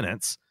be a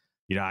sentence.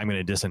 You know, I'm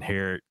going to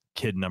disinherit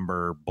kid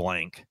number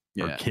blank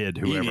or kid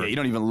whoever. Yeah, you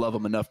don't even love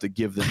them enough to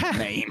give them a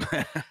name.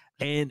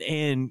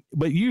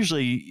 But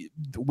usually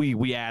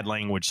we add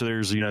language. So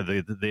there's, you know,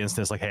 the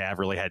instance like, hey, I've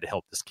really had to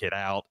help this kid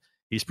out.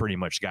 He's pretty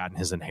much gotten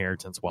his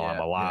inheritance while I'm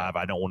alive.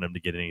 I don't want him to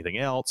get anything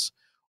else.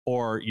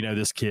 Or, you know,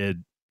 this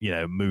kid, you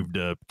know, moved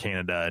to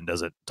Canada and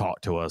doesn't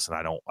talk to us, and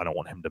I don't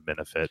want him to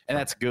benefit. And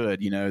that's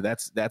good. You know,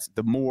 that's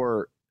the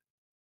more,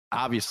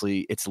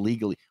 obviously it's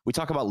legally, we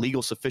talk about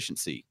legal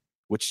sufficiency,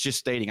 which just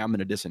stating I'm going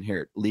to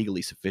disinherit,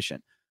 legally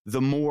sufficient.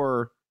 The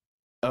more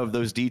of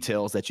those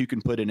details that you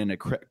can put in a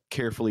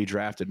carefully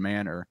drafted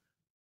manner,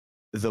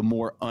 the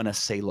more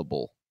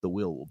unassailable the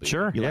will be.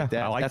 Sure. You yeah. like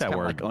that? I like that's that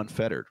word. like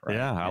unfettered. Right?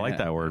 Yeah. I like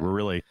that word. We're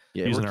really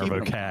using our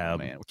vocab.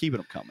 Man, we're keeping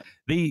them coming.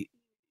 The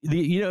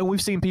you know,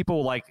 we've seen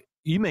people like,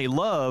 you may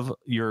love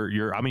your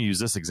I'm going to use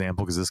this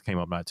example because this came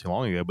up not too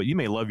long ago, but you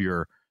may love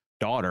your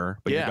daughter,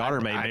 but your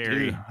daughter may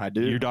marry. I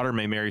do. Your daughter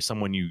may marry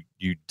someone you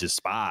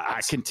despise.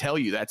 I can tell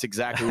you that's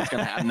exactly what's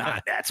going to happen.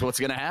 That's what's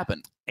going to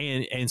happen.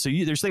 And so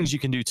there's things you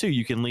can do too.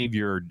 You can leave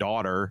your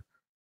daughter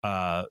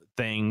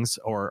things,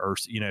 or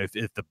you know,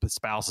 if the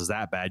spouse is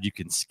that bad, you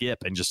can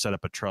skip and just set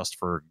up a trust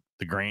for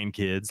the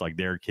grandkids, like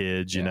their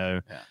kids, you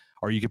know,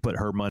 or you could put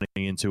her money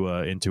into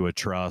a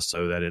trust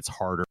so that it's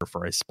harder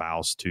for a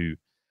spouse to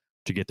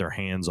get their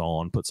hands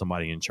on, put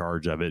somebody in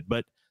charge of it.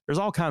 But there's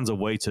all kinds of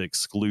ways to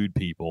exclude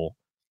people.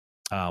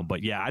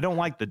 But yeah, I don't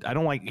like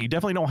you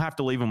definitely don't have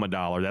to leave them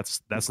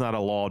 $1. That's not a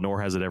law,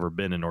 nor has it ever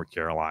been in North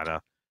Carolina.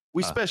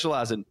 We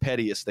specialize in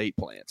petty estate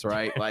plans,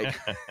 right? Like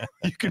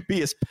you can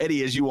be as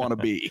petty as you want to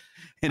be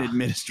in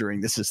administering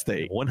this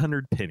estate.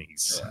 100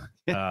 pennies.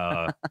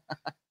 Yeah.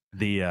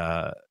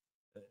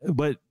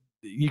 But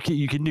you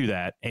can do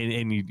that,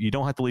 and you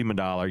don't have to leave them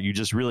 $1. You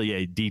just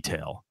really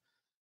detail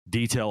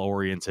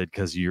oriented,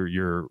 because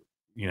you're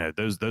you know,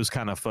 those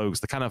kind of folks,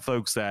 the kind of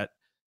folks that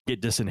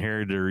get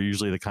disinherited are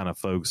usually the kind of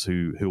folks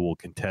who will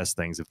contest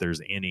things if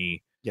there's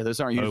any. Yeah, those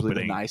aren't usually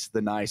the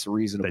nice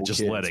reasonable that just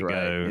kids, let it right?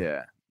 go.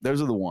 Yeah,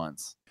 those are the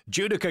ones.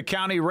 Judica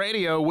County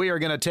Radio, we are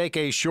going to take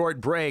a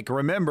short break.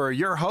 Remember,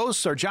 your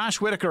hosts are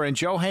Josh Whitaker and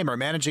Joe Hamer,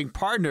 managing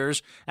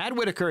partners at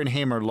Whitaker and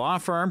Hamer Law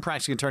Firm,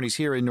 practicing attorneys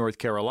here in North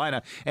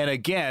Carolina. And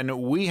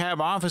again, we have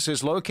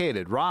offices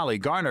located Raleigh,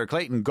 Garner,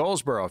 Clayton,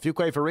 Goldsboro,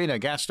 Fuquay-Farina,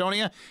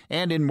 Gastonia,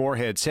 and in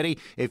Morehead City.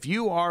 If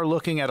you are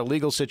looking at a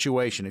legal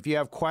situation, if you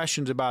have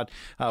questions about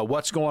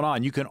what's going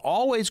on, you can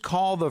always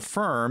call the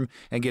firm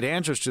and get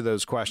answers to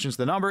those questions.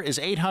 The number is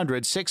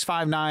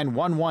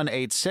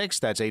 800-659-1186.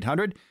 That's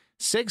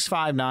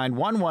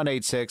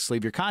 800-659-1186.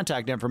 Leave your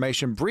contact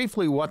information,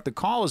 briefly what the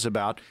call is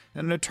about,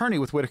 and an attorney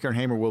with Whitaker and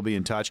Hamer will be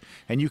in touch.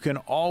 And you can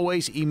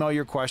always email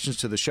your questions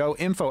to the show,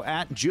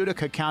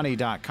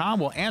 info@judicacounty.com.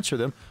 We'll answer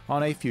them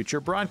on a future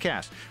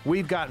broadcast.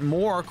 We've got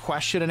more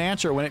question and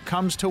answer when it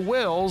comes to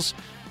wills.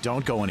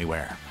 Don't go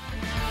anywhere.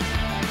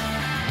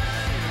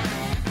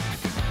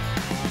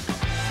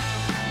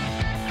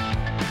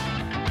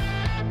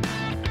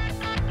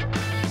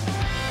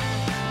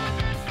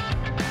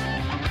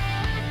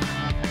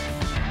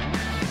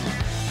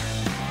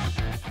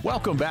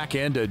 Welcome back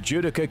into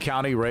Judica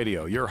County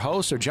Radio. Your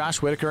hosts are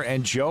Josh Whitaker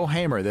and Joe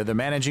Hamer. They're the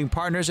managing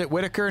partners at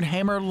Whitaker and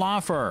Hamer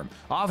Law Firm.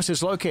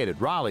 Offices located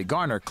Raleigh,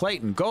 Garner,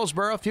 Clayton,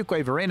 Goldsboro,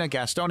 Fuquay, Varina,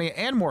 Gastonia,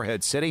 and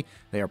Morehead City.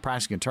 They are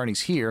practicing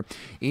attorneys here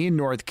in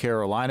North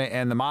Carolina.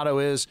 And the motto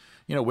is,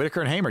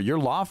 Whitaker and Hamer, your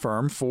law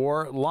firm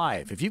for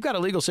life. If you've got a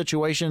legal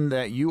situation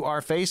that you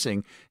are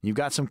facing, you've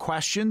got some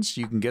questions,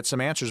 you can get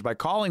some answers by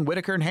calling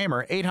Whitaker and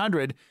Hamer,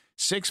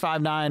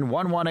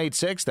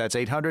 800-659-1186. That's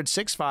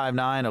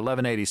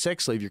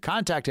 800-659-1186. Leave your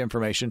contact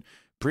information,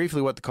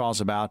 briefly what the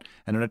call's about,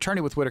 and an attorney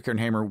with Whitaker and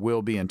Hamer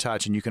will be in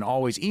touch. And you can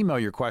always email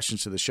your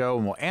questions to the show,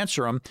 and we'll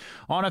answer them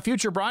on a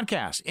future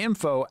broadcast.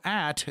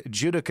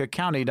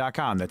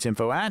 info@judicacounty.com. That's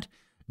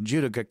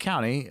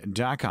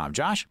info@judicacounty.com.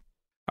 Josh?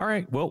 All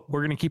right. Well,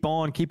 we're going to keep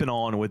on keeping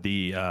on with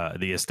the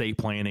estate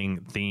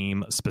planning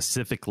theme,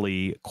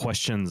 specifically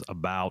questions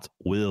about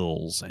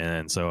wills.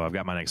 And so I've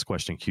got my next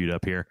question queued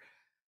up here.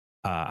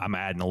 I'm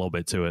adding a little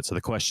bit to it. So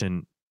the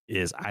question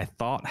is, I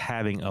thought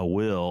having a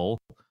will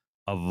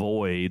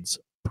avoids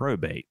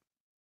probate.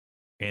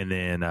 And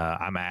then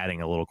I'm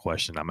adding a little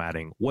question. I'm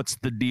adding, what's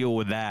the deal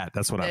with that?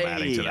 That's what I'm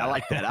adding to that. I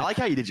like that. I like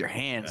how you did your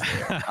hands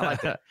there. I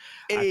like that.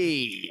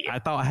 Hey. I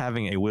thought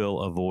having a will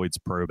avoids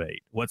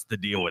probate. What's the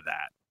deal with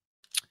that?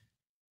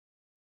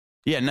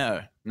 Yeah, no,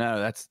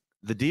 that's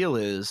the deal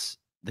is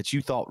that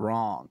you thought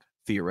wrong.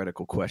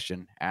 Theoretical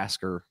question,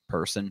 asker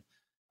person.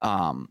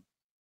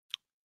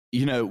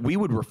 We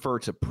would refer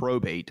to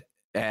probate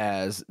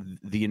as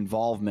the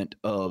involvement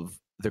of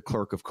the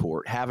clerk of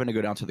court, having to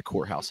go down to the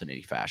courthouse in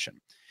any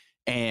fashion.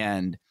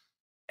 And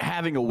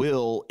having a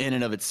will in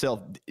and of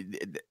itself,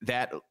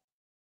 that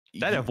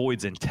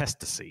avoids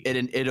intestacy.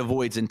 It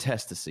avoids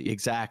intestacy,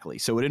 exactly.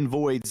 So it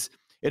avoids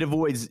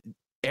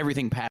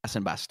everything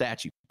passing by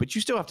statute, but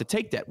you still have to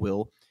take that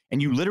will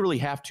and you literally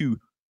have to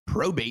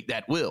probate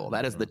that will.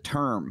 That is the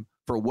term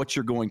for what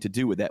you're going to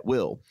do with that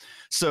will.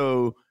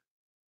 So,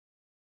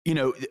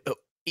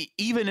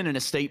 even in an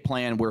estate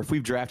plan where if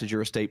we've drafted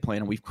your estate plan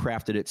and we've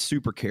crafted it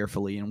super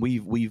carefully and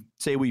we've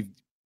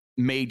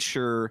made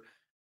sure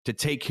to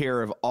take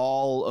care of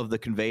all of the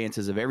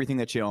conveyances of everything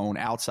that you own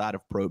outside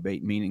of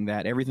probate, meaning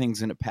that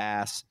everything's going to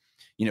pass,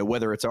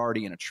 whether it's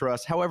already in a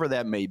trust, however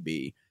that may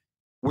be,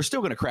 we're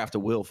still going to craft a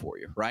will for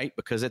you, right?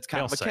 Because it's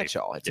kind of a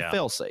catch-all. It's a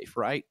fail-safe,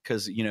 right?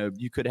 Because,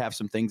 you could have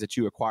some things that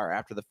you acquire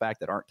after the fact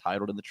that aren't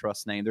titled in the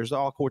trust name. There's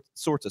all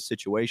sorts of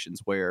situations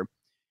where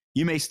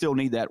you may still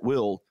need that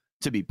will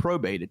to be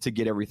probated to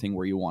get everything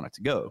where you want it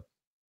to go.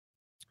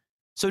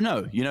 So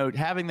no,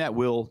 having that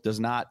will does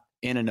not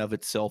in and of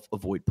itself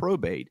avoid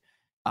probate.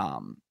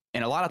 And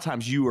a lot of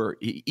times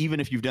even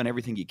if you've done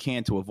everything you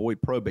can to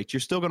avoid probate, you're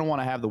still going to want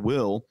to have the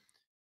will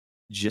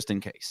just in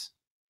case.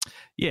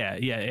 Yeah.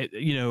 I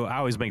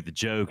always make the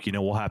joke,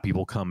 we'll have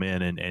people come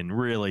in and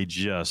really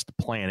just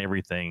plan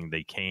everything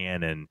they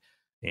can.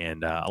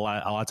 And a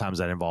lot of times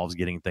that involves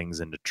getting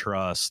things into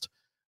trust.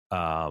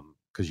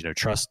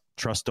 Because,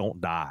 trust don't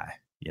die,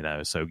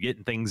 so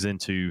getting things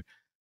into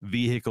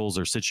vehicles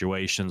or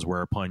situations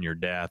where upon your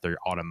death, they're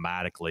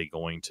automatically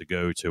going to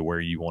go to where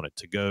you want it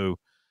to go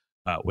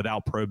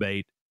without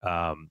probate.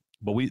 But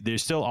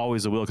there's still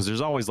always a will, because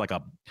there's always I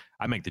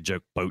make the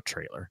joke, boat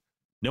trailer.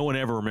 No one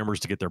ever remembers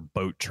to get their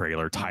boat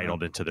trailer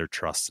titled into their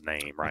trust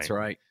name, right? That's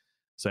right.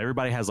 So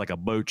everybody has a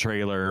boat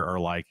trailer or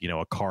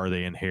a car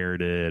they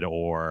inherited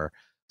or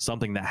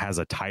something that has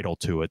a title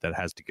to it that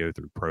has to go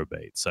through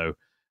probate. So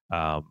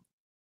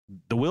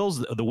the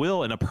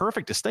will in a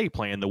perfect estate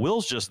plan, the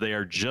will's just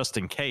there just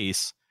in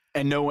case.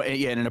 And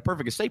in a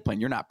perfect estate plan,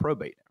 you're not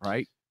probating,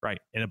 right? Right.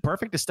 In a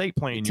perfect estate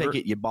plan, you take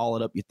it, you ball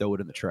it up, you throw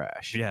it in the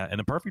trash. Yeah. In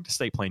a perfect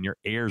estate plan, your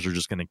heirs are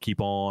just going to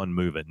keep on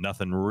moving.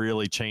 Nothing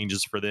really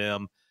changes for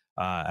them.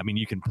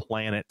 You can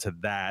plan it to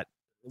that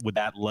with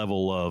that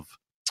level of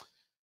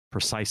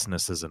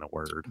preciseness isn't a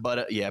word.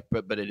 But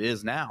but it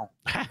is now.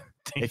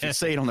 If you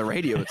say it on the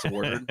radio, it's a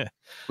word.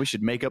 We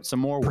should make up some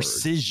more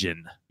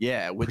precision. Words.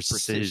 Yeah, with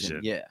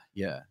precision. Yeah.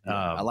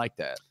 I like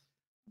that.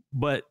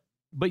 But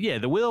yeah,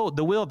 the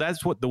will,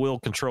 that's what the will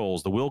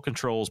controls. The will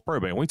controls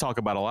probate. And we talk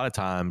about a lot of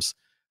times,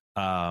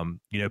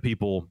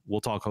 people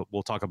we'll talk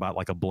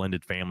about a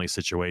blended family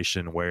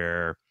situation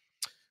where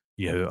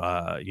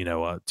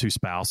two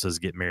spouses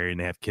get married and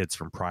they have kids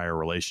from prior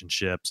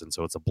relationships. And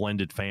so it's a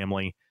blended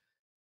family.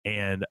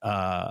 And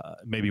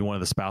maybe one of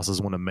the spouses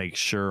want to make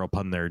sure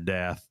upon their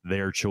death,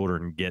 their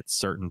children get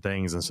certain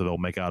things. And so they'll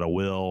make out a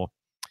will,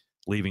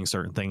 leaving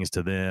certain things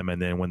to them.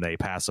 And then when they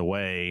pass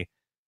away,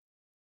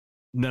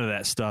 none of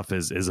that stuff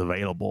is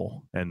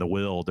available. And the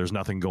will, there's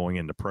nothing going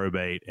into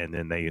probate. And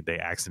then they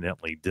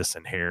accidentally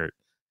disinherit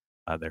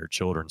their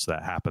children. So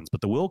that happens.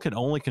 But the will can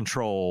only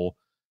control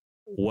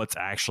what's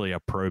actually a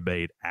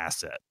probate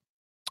asset.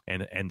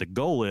 And the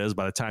goal is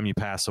by the time you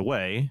pass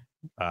away,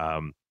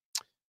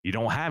 you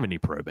don't have any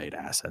probate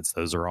assets.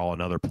 Those are all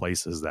in other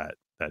places that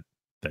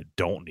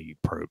don't need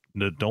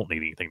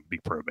anything to be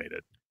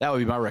probated. That would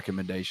be my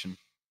recommendation.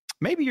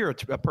 Maybe you're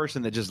a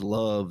person that just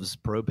loves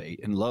probate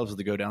and loves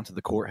to go down to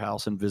the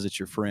courthouse and visit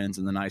your friends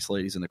and the nice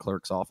ladies in the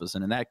clerk's office.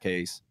 And in that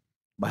case,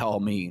 by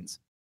all means,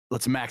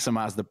 let's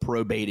maximize the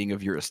probating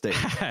of your estate.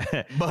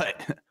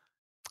 But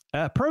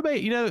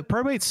probate,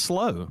 probate's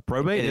slow.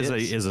 Probate is a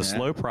Yeah.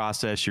 slow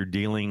process. You're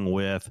dealing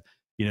with,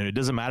 it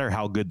doesn't matter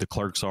how good the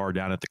clerks are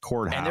down at the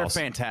courthouse. and they're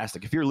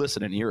fantastic. If you're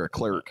listening, you're a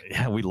clerk.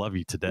 Yeah, we love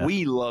you to death.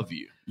 We love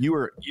you.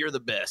 You're the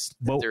best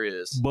that there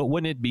is. But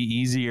wouldn't it be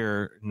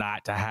easier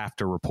not to have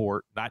to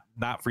report,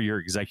 not for your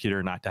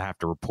executor, not to have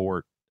to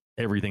report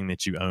everything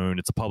that you own?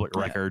 It's a public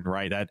record,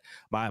 right? That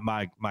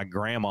my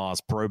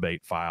grandma's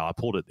probate file, I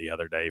pulled it the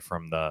other day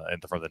from the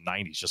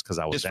 90s just because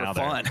I was just down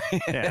for fun.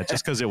 there. Yeah,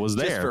 just because it was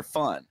there. Just for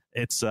fun.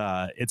 It's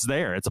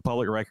there. It's a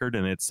public record,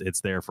 and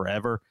it's there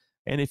forever.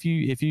 And if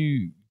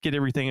you get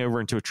everything over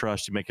into a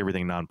trust, you make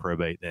everything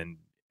non-probate, then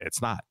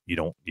it's not. You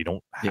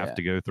don't have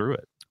to go through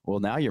it. Well,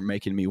 now you're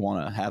making me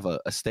want to have a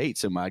estate,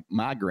 so my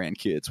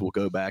grandkids will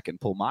go back and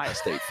pull my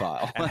estate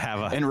file And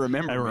have and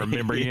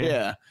remember you.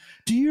 Yeah.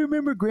 Do you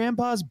remember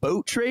Grandpa's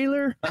boat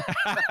trailer?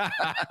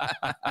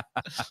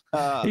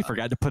 He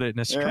forgot to put it in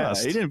his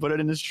trust. He didn't put it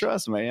in his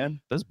trust,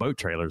 man. Those boat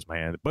trailers,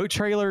 man. Boat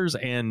trailers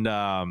and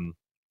oh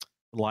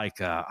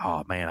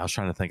man, I was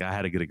trying to think. I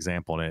had a good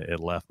example and it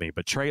left me.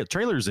 But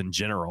trailers in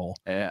general,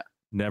 Yeah.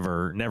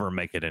 never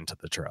make it into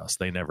the trust.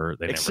 They never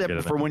Except get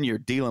it for when you're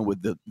dealing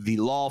with the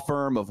law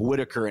firm of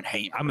Whitaker and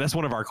Hamer. I mean, that's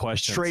one of our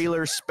questions.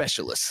 Trailer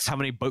specialists. How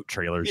many boat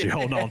trailers you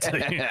hold on to?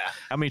 Yeah.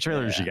 How many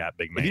trailers you got,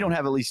 big man? If you don't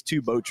have at least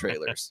 2 boat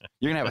trailers,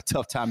 you're gonna have a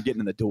tough time getting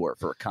in the door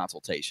for a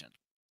consultation.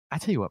 I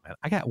tell you what, man,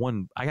 I got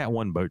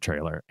one boat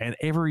trailer, and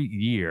every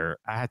year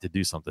I had to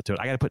do something to it.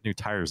 I got to put new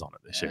tires on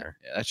it this year.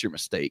 Yeah, that's your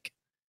mistake.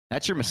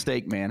 That's your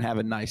mistake, man.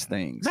 Having nice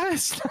things.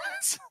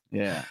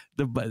 Yeah.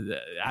 But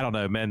I don't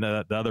know, man.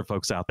 The other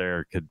folks out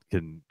there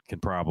can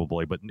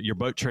probably, but your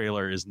boat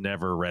trailer is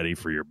never ready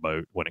for your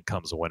boat when it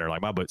comes to winter.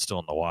 Like my boat's still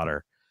in the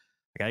water.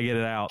 I gotta get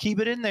it out. Keep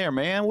it in there,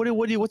 man.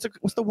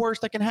 What's the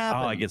worst that can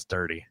happen? Oh, it gets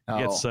dirty. It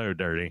gets so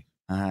dirty.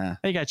 You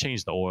gotta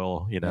change the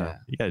oil. You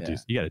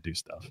gotta do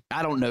stuff.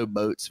 I don't know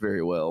boats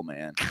very well,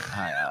 man.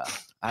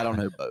 I don't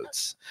know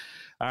boats.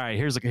 All right,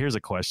 here's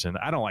a question.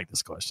 I don't like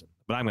this question,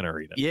 but I'm gonna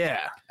read it. Yeah,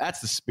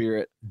 that's the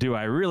spirit. Do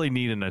I really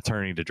need an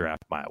attorney to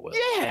draft my will?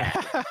 Yeah,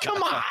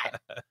 come on.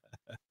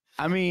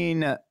 I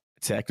mean,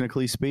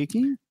 technically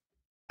speaking,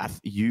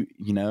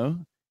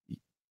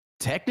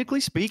 technically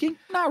speaking,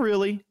 not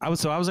really. I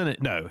was in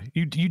it. No,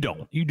 you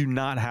don't. You do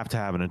not have to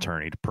have an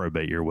attorney to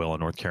probate your will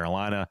in North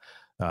Carolina.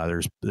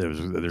 There's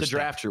to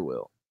draft your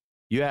will.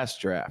 You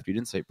asked draft. You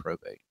didn't say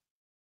probate.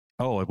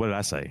 Oh, what did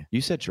I say? You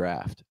said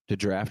draft. To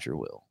draft your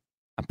will.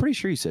 I'm pretty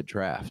sure you said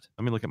draft.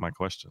 Let me look at my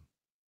question.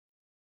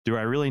 Do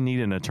I really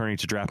need an attorney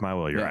to draft my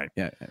will? You're right.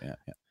 Yeah.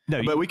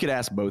 No, but we could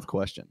ask both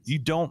questions. You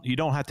don't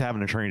have to have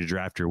an attorney to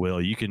draft your will.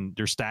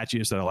 There's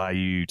statutes that allow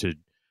you to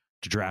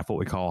draft what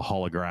we call a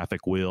holographic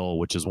will,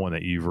 which is one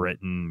that you've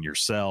written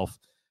yourself.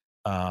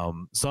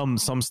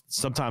 Sometimes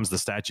the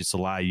statutes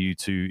allow you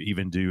to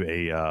even do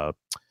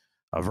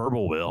a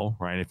verbal will,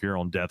 right? If you're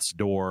on death's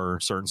door,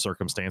 certain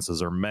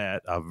circumstances are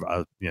met.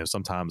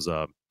 Sometimes.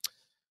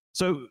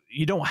 So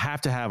you don't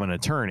have to have an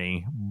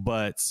attorney,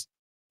 but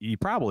you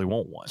probably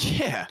want one.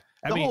 Yeah.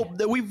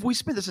 We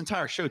spent this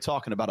entire show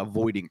talking about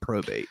avoiding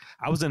probate.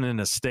 I was in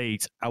an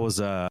estate. Somebody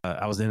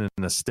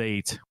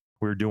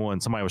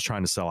was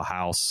trying to sell a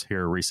house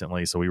here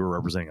recently. So we were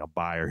representing a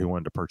buyer who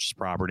wanted to purchase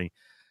property.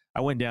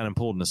 I went down and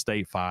pulled an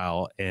estate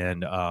file,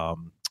 and it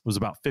was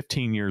about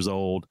 15 years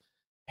old,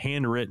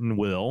 handwritten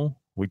will.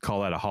 We'd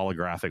call that a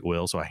holographic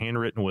will. So a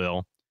handwritten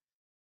will,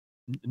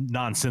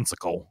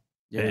 nonsensical.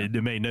 Yeah.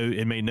 It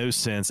made no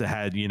sense. It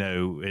had,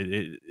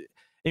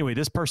 anyway,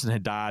 this person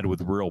had died with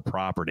real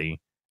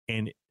property,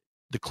 and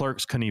the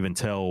clerks couldn't even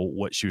tell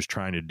what she was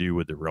trying to do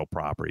with the real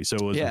property. So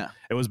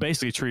it was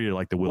basically treated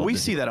like the will. Well, we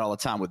see that all the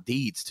time with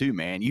deeds too,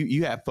 man.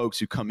 You have folks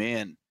who come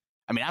in.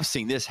 I mean, I've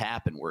seen this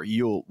happen where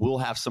we'll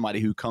have somebody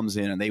who comes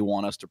in and they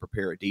want us to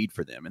prepare a deed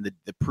for them, and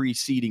the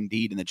preceding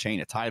deed in the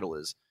chain of title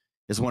is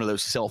one of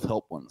those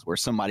self-help ones where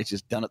somebody's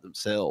just done it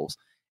themselves.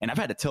 And I've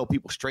had to tell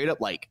people straight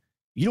up, like,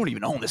 you don't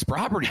even own this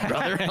property,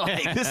 brother.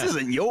 Like, this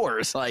isn't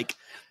yours. Like,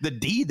 the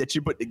deed that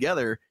you put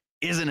together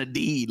isn't a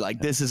deed. Like,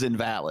 this is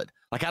invalid.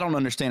 Like, I don't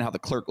understand how the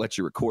clerk lets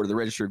you record the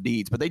register of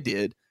deeds, but they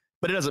did.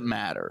 But it doesn't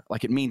matter.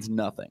 Like, it means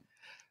nothing.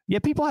 Yeah,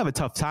 people have a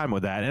tough time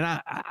with that.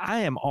 And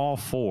I am all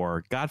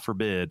for, God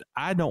forbid,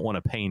 I don't want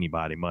to pay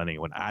anybody money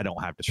when I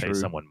don't have to pay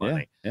someone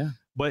money. Yeah.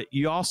 But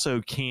you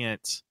also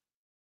can't,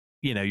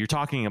 you're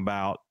talking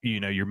about,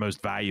 your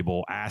most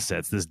valuable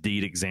assets. This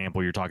deed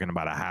example, you're talking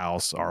about a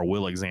house, or a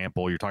will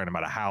example, you're talking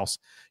about a house.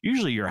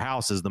 Usually your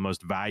house is the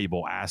most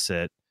valuable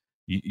asset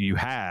you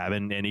have.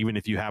 And even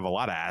if you have a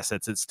lot of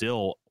assets, it's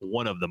still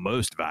one of the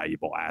most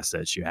valuable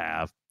assets you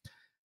have.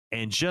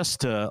 And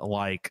just to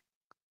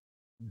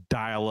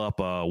dial up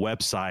a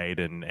website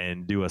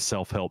and do a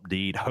self-help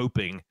deed,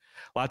 hoping,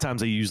 a lot of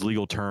times they use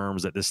legal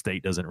terms that this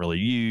state doesn't really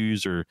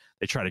use, or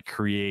they try to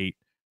create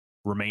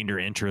remainder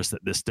interest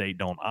that this state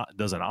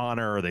doesn't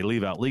honor, or they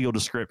leave out legal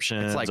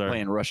descriptions. It's like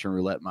playing Russian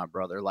roulette, my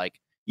brother. Like,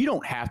 you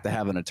don't have to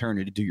have an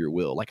attorney to do your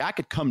will. Like, I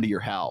could come to your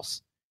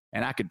house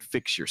and I could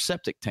fix your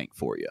septic tank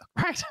for you.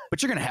 Right.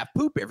 But you're going to have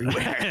poop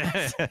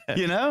everywhere.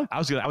 You know? I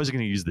was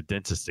gonna use the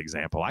dentist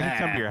example. I could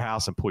come to your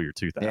house and pull your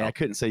tooth out. Yeah, I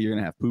couldn't say you're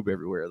going to have poop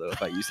everywhere, though,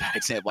 if I used that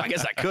example. I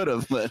guess I could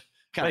have, but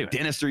kind of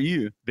dentist are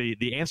you?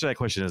 The answer to that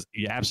question is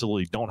you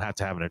absolutely don't have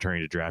to have an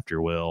attorney to draft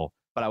your will.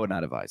 But I would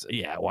not advise it.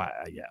 Yeah, why?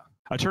 Yeah,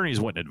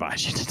 attorneys wouldn't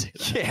advise you to do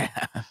that. Yeah.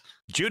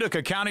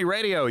 Judica County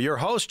Radio, your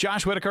host,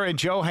 Josh Whitaker and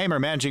Joe Hamer,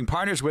 managing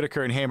partners,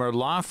 Whitaker and Hamer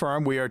Law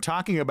Firm. We are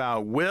talking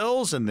about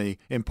wills and the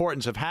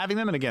importance of having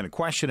them. And again, a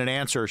question and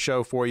answer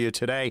show for you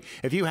today.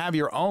 If you have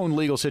your own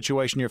legal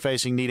situation you're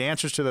facing, need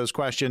answers to those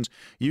questions,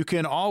 you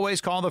can always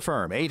call the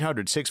firm,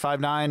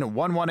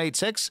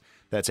 800-659-1186.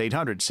 That's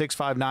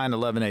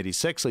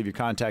 800-659-1186. Leave your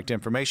contact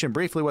information,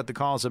 briefly what the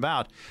call is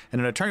about, and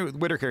an attorney with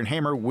Whitaker and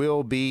Hamer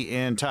will be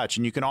in touch.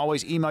 And you can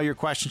always email your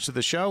questions to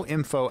the show,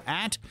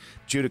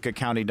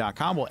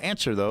 info@judicacounty.com. We'll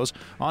answer those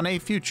on a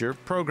future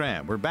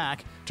program. We're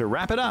back to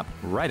wrap it up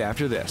right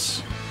after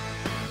this.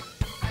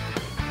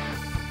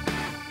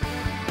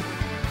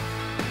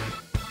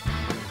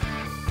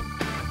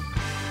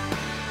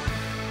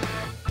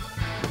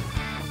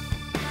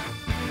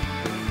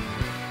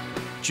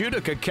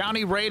 Judica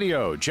County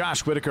Radio.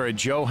 Josh Whitaker and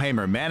Joe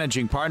Hamer,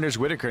 managing partners,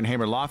 Whitaker and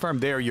Hamer Law Firm.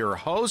 They're your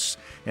hosts.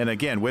 And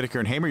again, Whitaker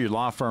and Hamer, your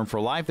law firm for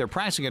life. They're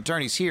practicing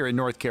attorneys here in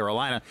North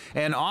Carolina.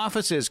 And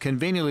offices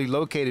conveniently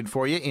located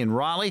for you in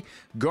Raleigh,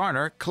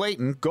 Garner,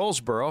 Clayton,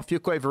 Goldsboro,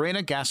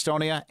 Fuquay-Varina,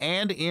 Gastonia,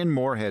 and in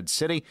Morehead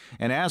City.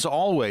 And as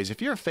always,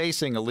 if you're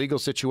facing a legal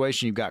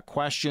situation, you've got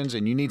questions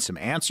and you need some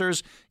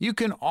answers, you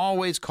can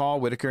always call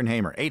Whitaker and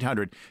Hamer,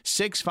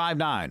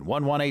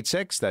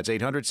 800-659-1186. That's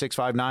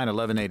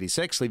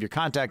 800-659-1186. Leave your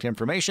contact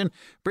information,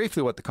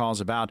 briefly what the call is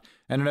about,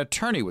 and an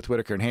attorney with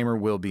Whitaker and Hamer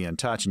will be in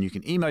touch. And you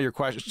can email your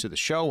questions to the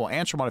show. We'll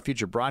answer them on a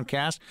future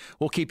broadcast.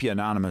 We'll keep you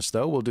anonymous,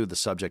 though. We'll do the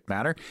subject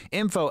matter.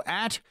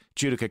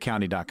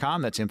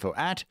 info@judicacounty.com. That's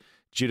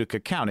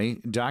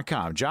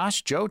info@judicacounty.com.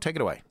 Josh, Joe, take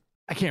it away.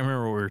 I can't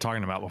remember what we were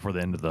talking about before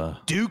the end of the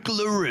Duke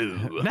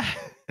LaRue.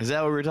 Is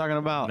that what we were talking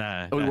about?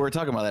 No, We were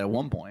talking about that at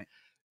one point.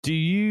 Do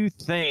you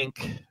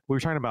think we were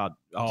talking about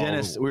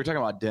Dennis? We were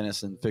talking about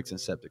Dennis and fixing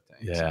septic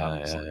tanks. Yeah.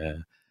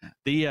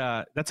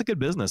 That's a good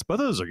business. Both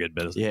of those are good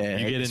business. Yeah, you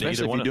get into especially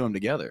either if one you do them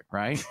together,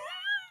 right?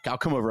 I'll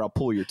come over, I'll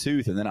pull your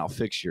tooth, and then I'll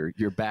fix your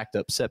backed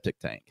up septic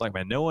tank. Like,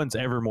 man, no one's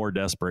ever more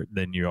desperate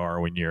than you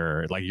are when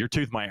you're like, your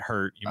tooth might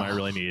hurt, you might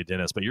really need a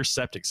dentist, but your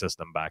septic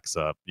system backs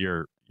up.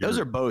 Those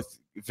are both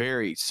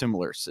very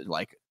similar.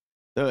 Like,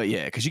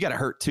 yeah, because you got a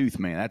hurt tooth,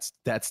 man.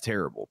 That's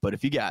terrible. But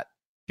if you got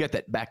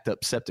that backed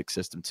up septic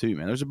system too,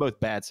 man, those are both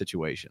bad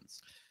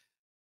situations.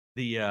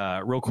 The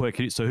real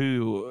quick,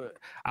 so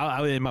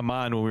I in my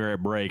mind when we were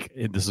at break,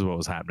 this is what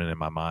was happening in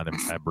my mind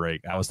at break.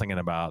 I was thinking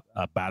about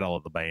a battle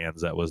of the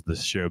bands that was the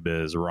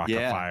Showbiz Rock of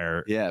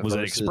Fire. Yeah, was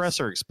it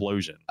Express or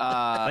Explosion?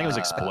 I think it was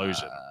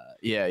Explosion.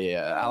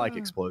 Yeah, I like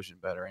Explosion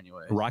better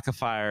anyway. Rock of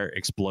Fire,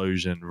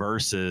 Explosion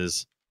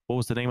versus, what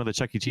was the name of the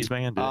Chuck E. Cheese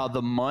band?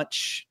 The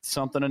Munch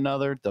something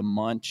another. The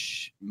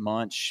Munch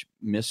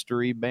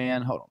Mystery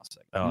Band. Hold on a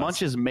second.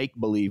 Munch's Make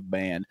Believe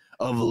Band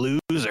of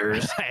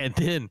Losers.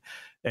 and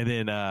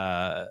then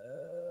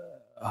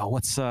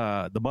what's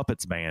the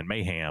Muppets band?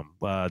 Mayhem.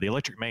 The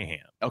Electric Mayhem.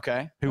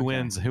 Okay. Who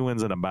wins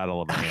in a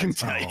battle of bands? I can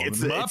tell you,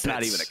 it's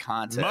not even a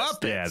contest.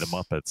 Muppets. Yeah, the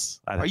Muppets.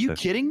 Are you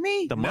kidding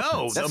me? The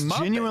Muppets. That's the Muppets.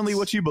 genuinely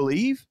what you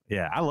believe?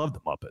 Yeah, I love the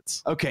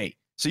Muppets. Okay,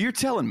 so you're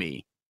telling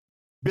me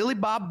Billy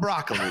Bob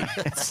Broccoli,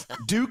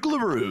 Duke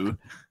LaRue,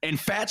 and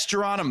Fats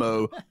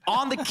Geronimo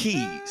on the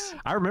keys.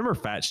 I remember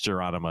Fats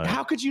Geronimo.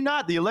 How could you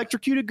not? The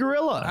electrocuted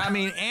gorilla. I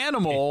mean,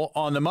 Animal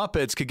on the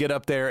Muppets could get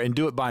up there and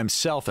do it by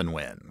himself and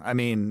win. I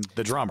mean,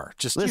 the drummer,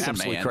 just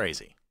absolutely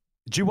crazy.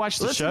 Did you watch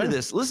the show?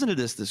 Listen to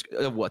this.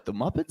 What, the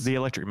Muppets? The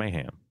Electric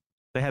Mayhem.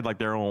 They had like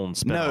their own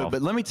spin-off. No,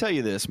 but let me tell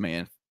you this,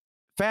 man.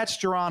 Fats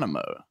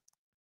Geronimo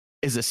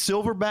is a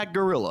silverback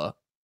gorilla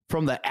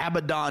from the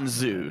Abaddon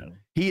Zoo.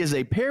 He is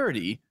a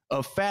parody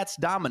of Fats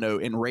Domino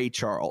and Ray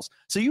Charles.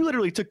 So you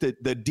literally took the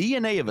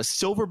DNA of a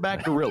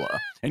silverback gorilla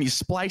and you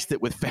spliced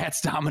it with Fats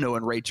Domino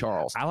and Ray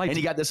Charles. And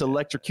you got this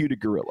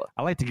electrocuted gorilla.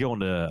 I like to go on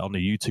the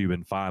YouTube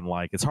and find,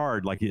 like, it's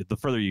hard, like the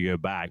further you go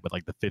back, but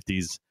like the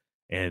 50s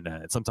and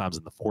sometimes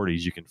in the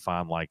 40s, you can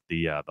find like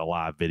the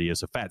live video.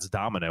 So Fats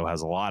Domino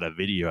has a lot of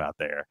video out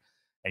there.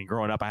 And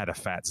growing up, I had a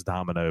Fats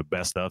Domino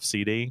best of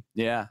CD.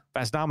 Yeah.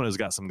 Fats Domino's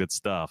got some good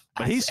stuff.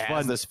 But he's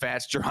fun. This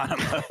Fats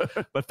Geronimo.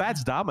 But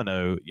Fats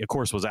Domino, of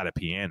course, was at a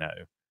piano.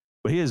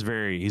 But he's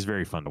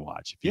very fun to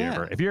watch.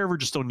 If you're ever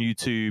just on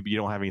YouTube, you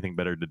don't have anything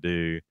better to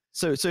do.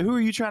 So who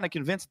are you trying to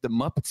convince the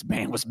Muppets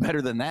band was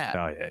better than that?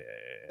 Oh, yeah.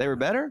 They were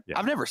better? Yeah.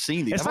 I've never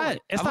seen these. I've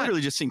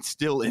literally just seen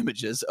still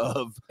images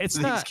of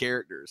these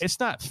characters. It's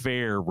not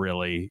fair,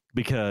 really,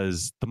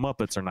 because the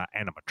Muppets are not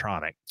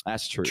animatronic.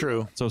 That's true.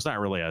 True. So it's not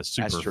really a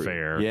super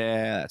fair.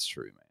 Yeah, that's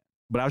true, man.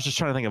 But I was just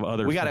trying to think of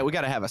other. We got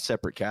to have a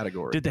separate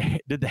category.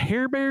 Did the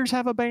Hair Bears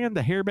have a band?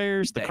 The Hair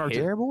Bears, the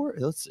cartoon. Hair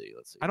Bears? Let's see.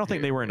 I don't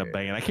think they were in a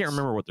band. I can't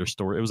remember what their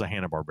story. It was a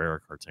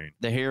Hanna-Barbera cartoon.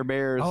 The Hair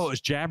Bears. Oh, it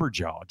was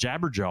Jabberjaw.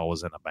 Jabberjaw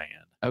was in a band.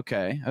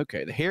 Okay.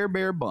 The Hair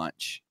Bear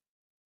Bunch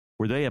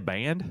Were they a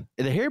band?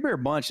 The Hair Bear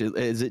Bunch,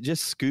 is it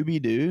just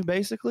Scooby-Doo,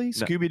 basically? No.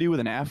 Scooby-Doo with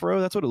an afro?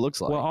 That's what it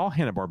looks like. Well, all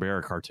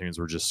Hanna-Barbera cartoons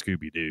were just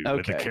Scooby-Doo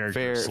with the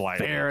characters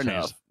slightly fair changed.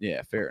 enough.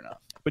 Yeah, fair enough.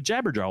 But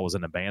Jabberjaw was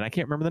in a band. I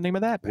can't remember the name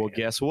of that band. Well,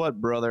 guess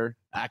what, brother?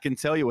 I can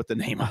tell you what the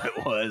name of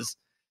it was.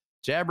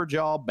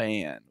 Jabberjaw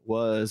Band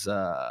was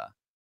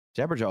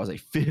Jabberjaw was a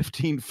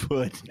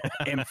 15-foot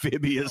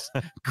amphibious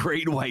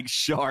great white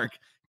shark.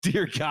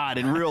 Dear God,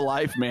 in real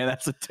life, man,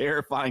 that's a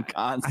terrifying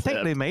concept. I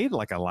think they made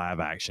like a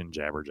live-action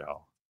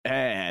Jabberjaw.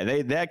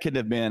 Yeah, that could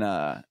have been.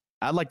 I'd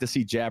like to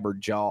see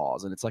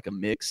Jabberjaws, and it's like a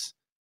mix,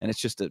 and it's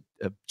just a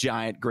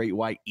giant great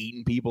white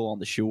eating people on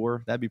the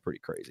shore. That'd be pretty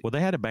crazy. Well,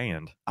 they had a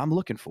band. I'm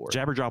looking for it.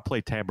 Jabberjaw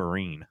played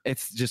tambourine.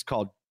 It's just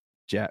called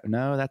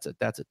No, that's a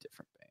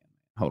different band.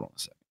 Hold on a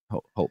second.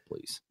 Hold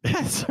please.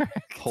 That's right.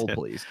 Hold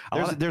please.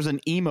 lot There's an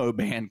emo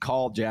band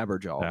called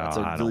Jabberjaw. No, That's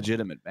I a don't-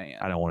 legitimate band.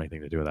 I don't want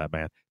anything to do with that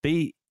band.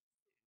 The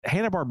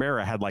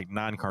Hanna-Barbera had like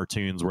 9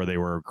 cartoons where they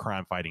were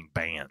crime-fighting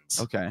bands.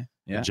 Okay.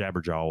 Yeah. And I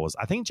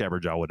think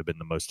Jabberjaw would have been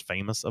the most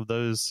famous of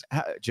those.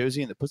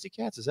 Josie and the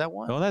Pussycats, is that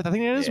one? Oh, I think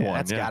it is one.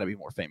 That's got to be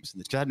more famous than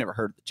this, 'cause I've never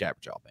heard of the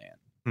Jabberjaw band.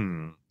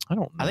 I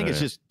don't know. I think it's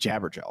just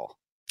Jabberjaw.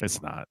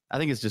 It's not. I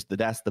think it's just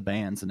that's the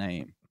band's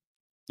name.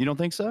 You don't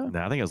think so? No,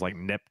 I think it was like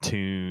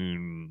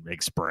Neptune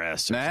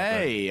Express. Or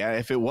Hey,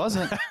 if it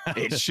wasn't,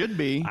 it should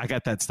be. something. I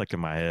got that stuck in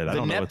my head. I The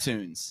don't know.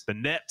 Neptunes. The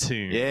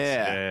Neptunes.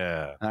 Yeah.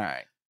 Yeah. All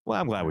right. Well,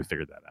 I'm glad we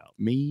figured that out.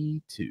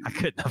 Me too. I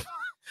couldn't have.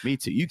 Me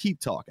too. You keep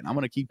talking. I'm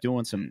going to keep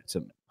doing some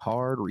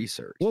hard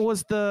research. What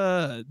was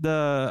the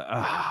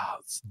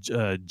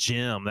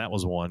Jim? That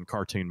was one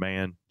cartoon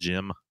man.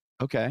 Jim.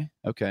 Okay.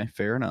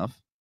 Fair enough.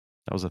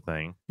 That was a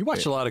thing. You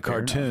watch a lot of Fair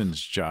enough.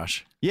 cartoons,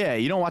 Josh. Yeah,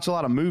 you don't watch a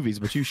lot of movies,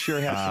 but you sure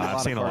have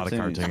I've seen a lot of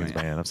cartoons, cartoons,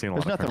 man. I've seen a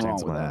lot There's of nothing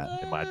cartoons wrong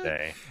with in my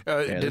day. Did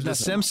there's The nothing wrong.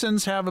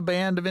 Simpsons have a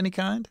band of any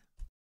kind?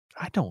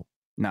 I don't.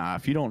 Nah,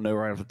 if you don't know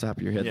right off the top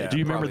of your head, Yeah. Do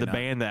you remember probably the not.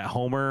 band that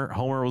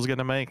Homer was going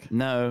to make?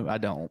 No, I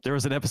don't. There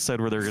was an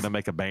episode where they were going to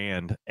make a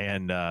band,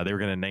 and they were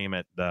going to name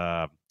it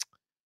the.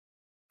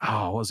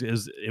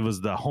 It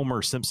was the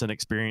Homer Simpson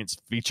Experience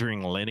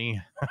featuring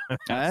Lenny,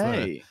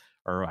 Hey,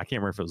 or I can't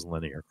remember if it was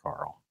Lenny or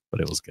Carl, but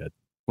it was good.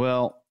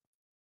 well,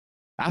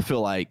 I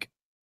feel like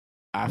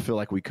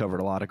we covered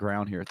a lot of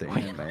ground here at the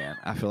end, man.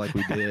 I feel like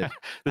we did.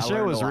 The I show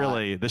learned was a lot.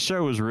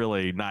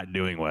 really not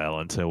doing well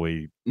until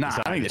we Nah,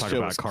 I decided think to the talk show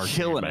about was cartoon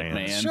killing it, bands.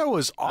 The man. show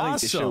was I think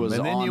awesome. the show was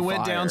and then on you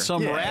went down fire.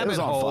 some Yeah, it rabbit was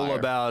on hole fire.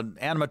 about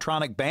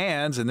animatronic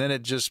bands, and then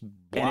it just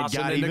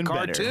blossomed got into even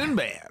better. cartoon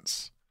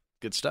bands.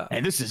 Good stuff.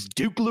 And this is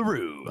Duke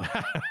LaRue.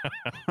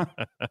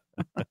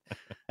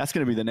 That's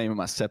going to be the name of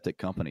my septic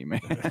company, man.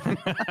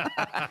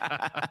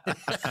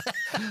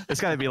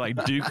 It's got to be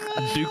like Duke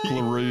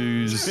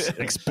LaRue's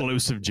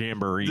Explosive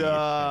Jamboree. Duke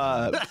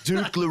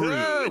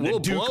LaRue. and the we'll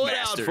Duke blow it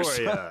out Masters.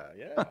 for you.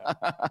 Yeah.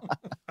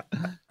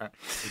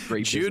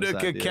 Great business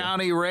Judica idea.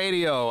 County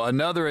Radio,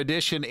 another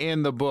edition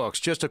in the books.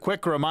 Just a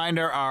quick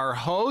reminder, our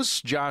hosts,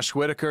 Josh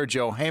Whitaker,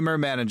 Joe Hamer,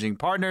 managing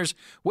partners,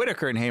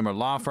 Whitaker and Hamer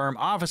Law Firm,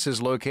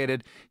 offices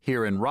located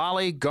here in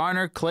Raleigh,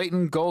 Garner,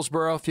 Clayton,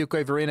 Goldsboro,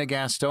 Fuquay, Varina,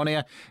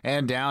 Gastonia,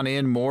 and down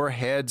in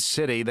Morehead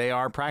City. They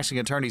are practicing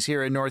attorneys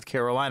here in North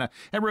Carolina.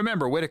 And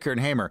remember, Whitaker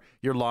and Hamer,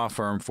 your law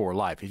firm for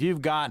life. If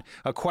you've got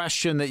a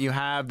question that you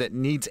have that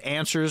needs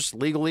answers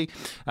legally,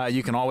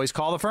 you can always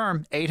call the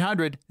firm,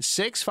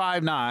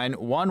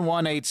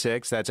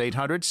 800-659-1186. That's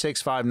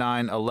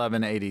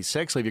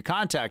 800-659-1186. Leave your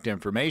contact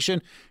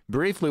information,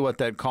 briefly what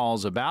that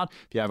call's about.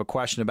 If you have a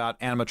question about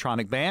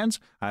animatronic bands,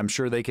 I'm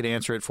sure they could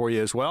answer it for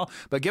you as well.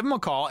 But give them a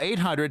call,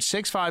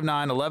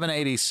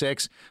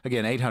 800-659-1186.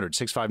 Again,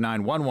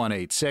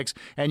 800-659-1186.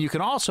 And you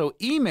can also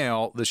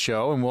email the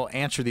show, and we'll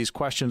answer these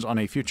questions on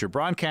a future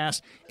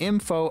broadcast,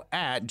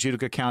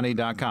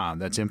 info@judicacounty.com.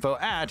 That's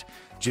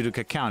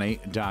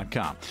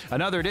info@judicacounty.com.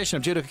 Another edition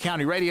of Judica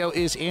County Radio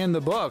is in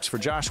the books. For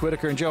Josh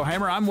Whitaker and Joe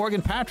Hamer, I'm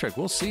Morgan Patrick.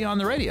 We'll see you on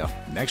the radio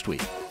next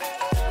week.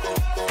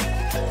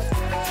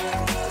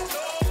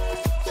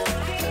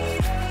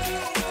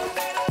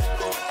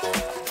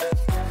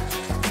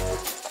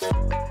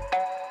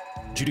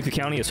 Judica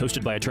County is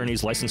hosted by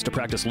attorneys licensed to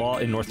practice law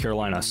in North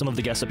Carolina. Some of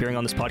the guests appearing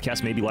on this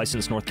podcast may be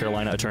licensed North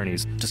Carolina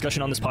attorneys.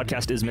 Discussion on this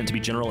podcast is meant to be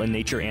general in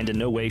nature, and in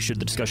no way should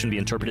the discussion be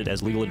interpreted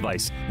as legal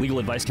advice. Legal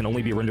advice can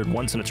only be rendered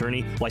once an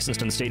attorney,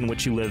 licensed in the state in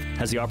which you live,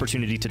 has the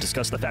opportunity to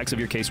discuss the facts of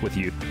your case with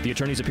you. The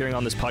attorneys appearing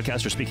on this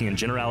podcast are speaking in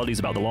generalities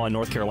about the law in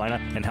North Carolina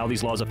and how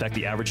these laws affect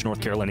the average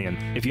North Carolinian.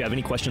 If you have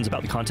any questions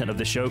about the content of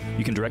this show,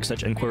 you can direct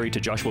such inquiry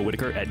to Joshua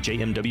Whitaker at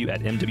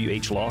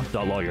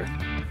jmw@mwhlaw.lawyer.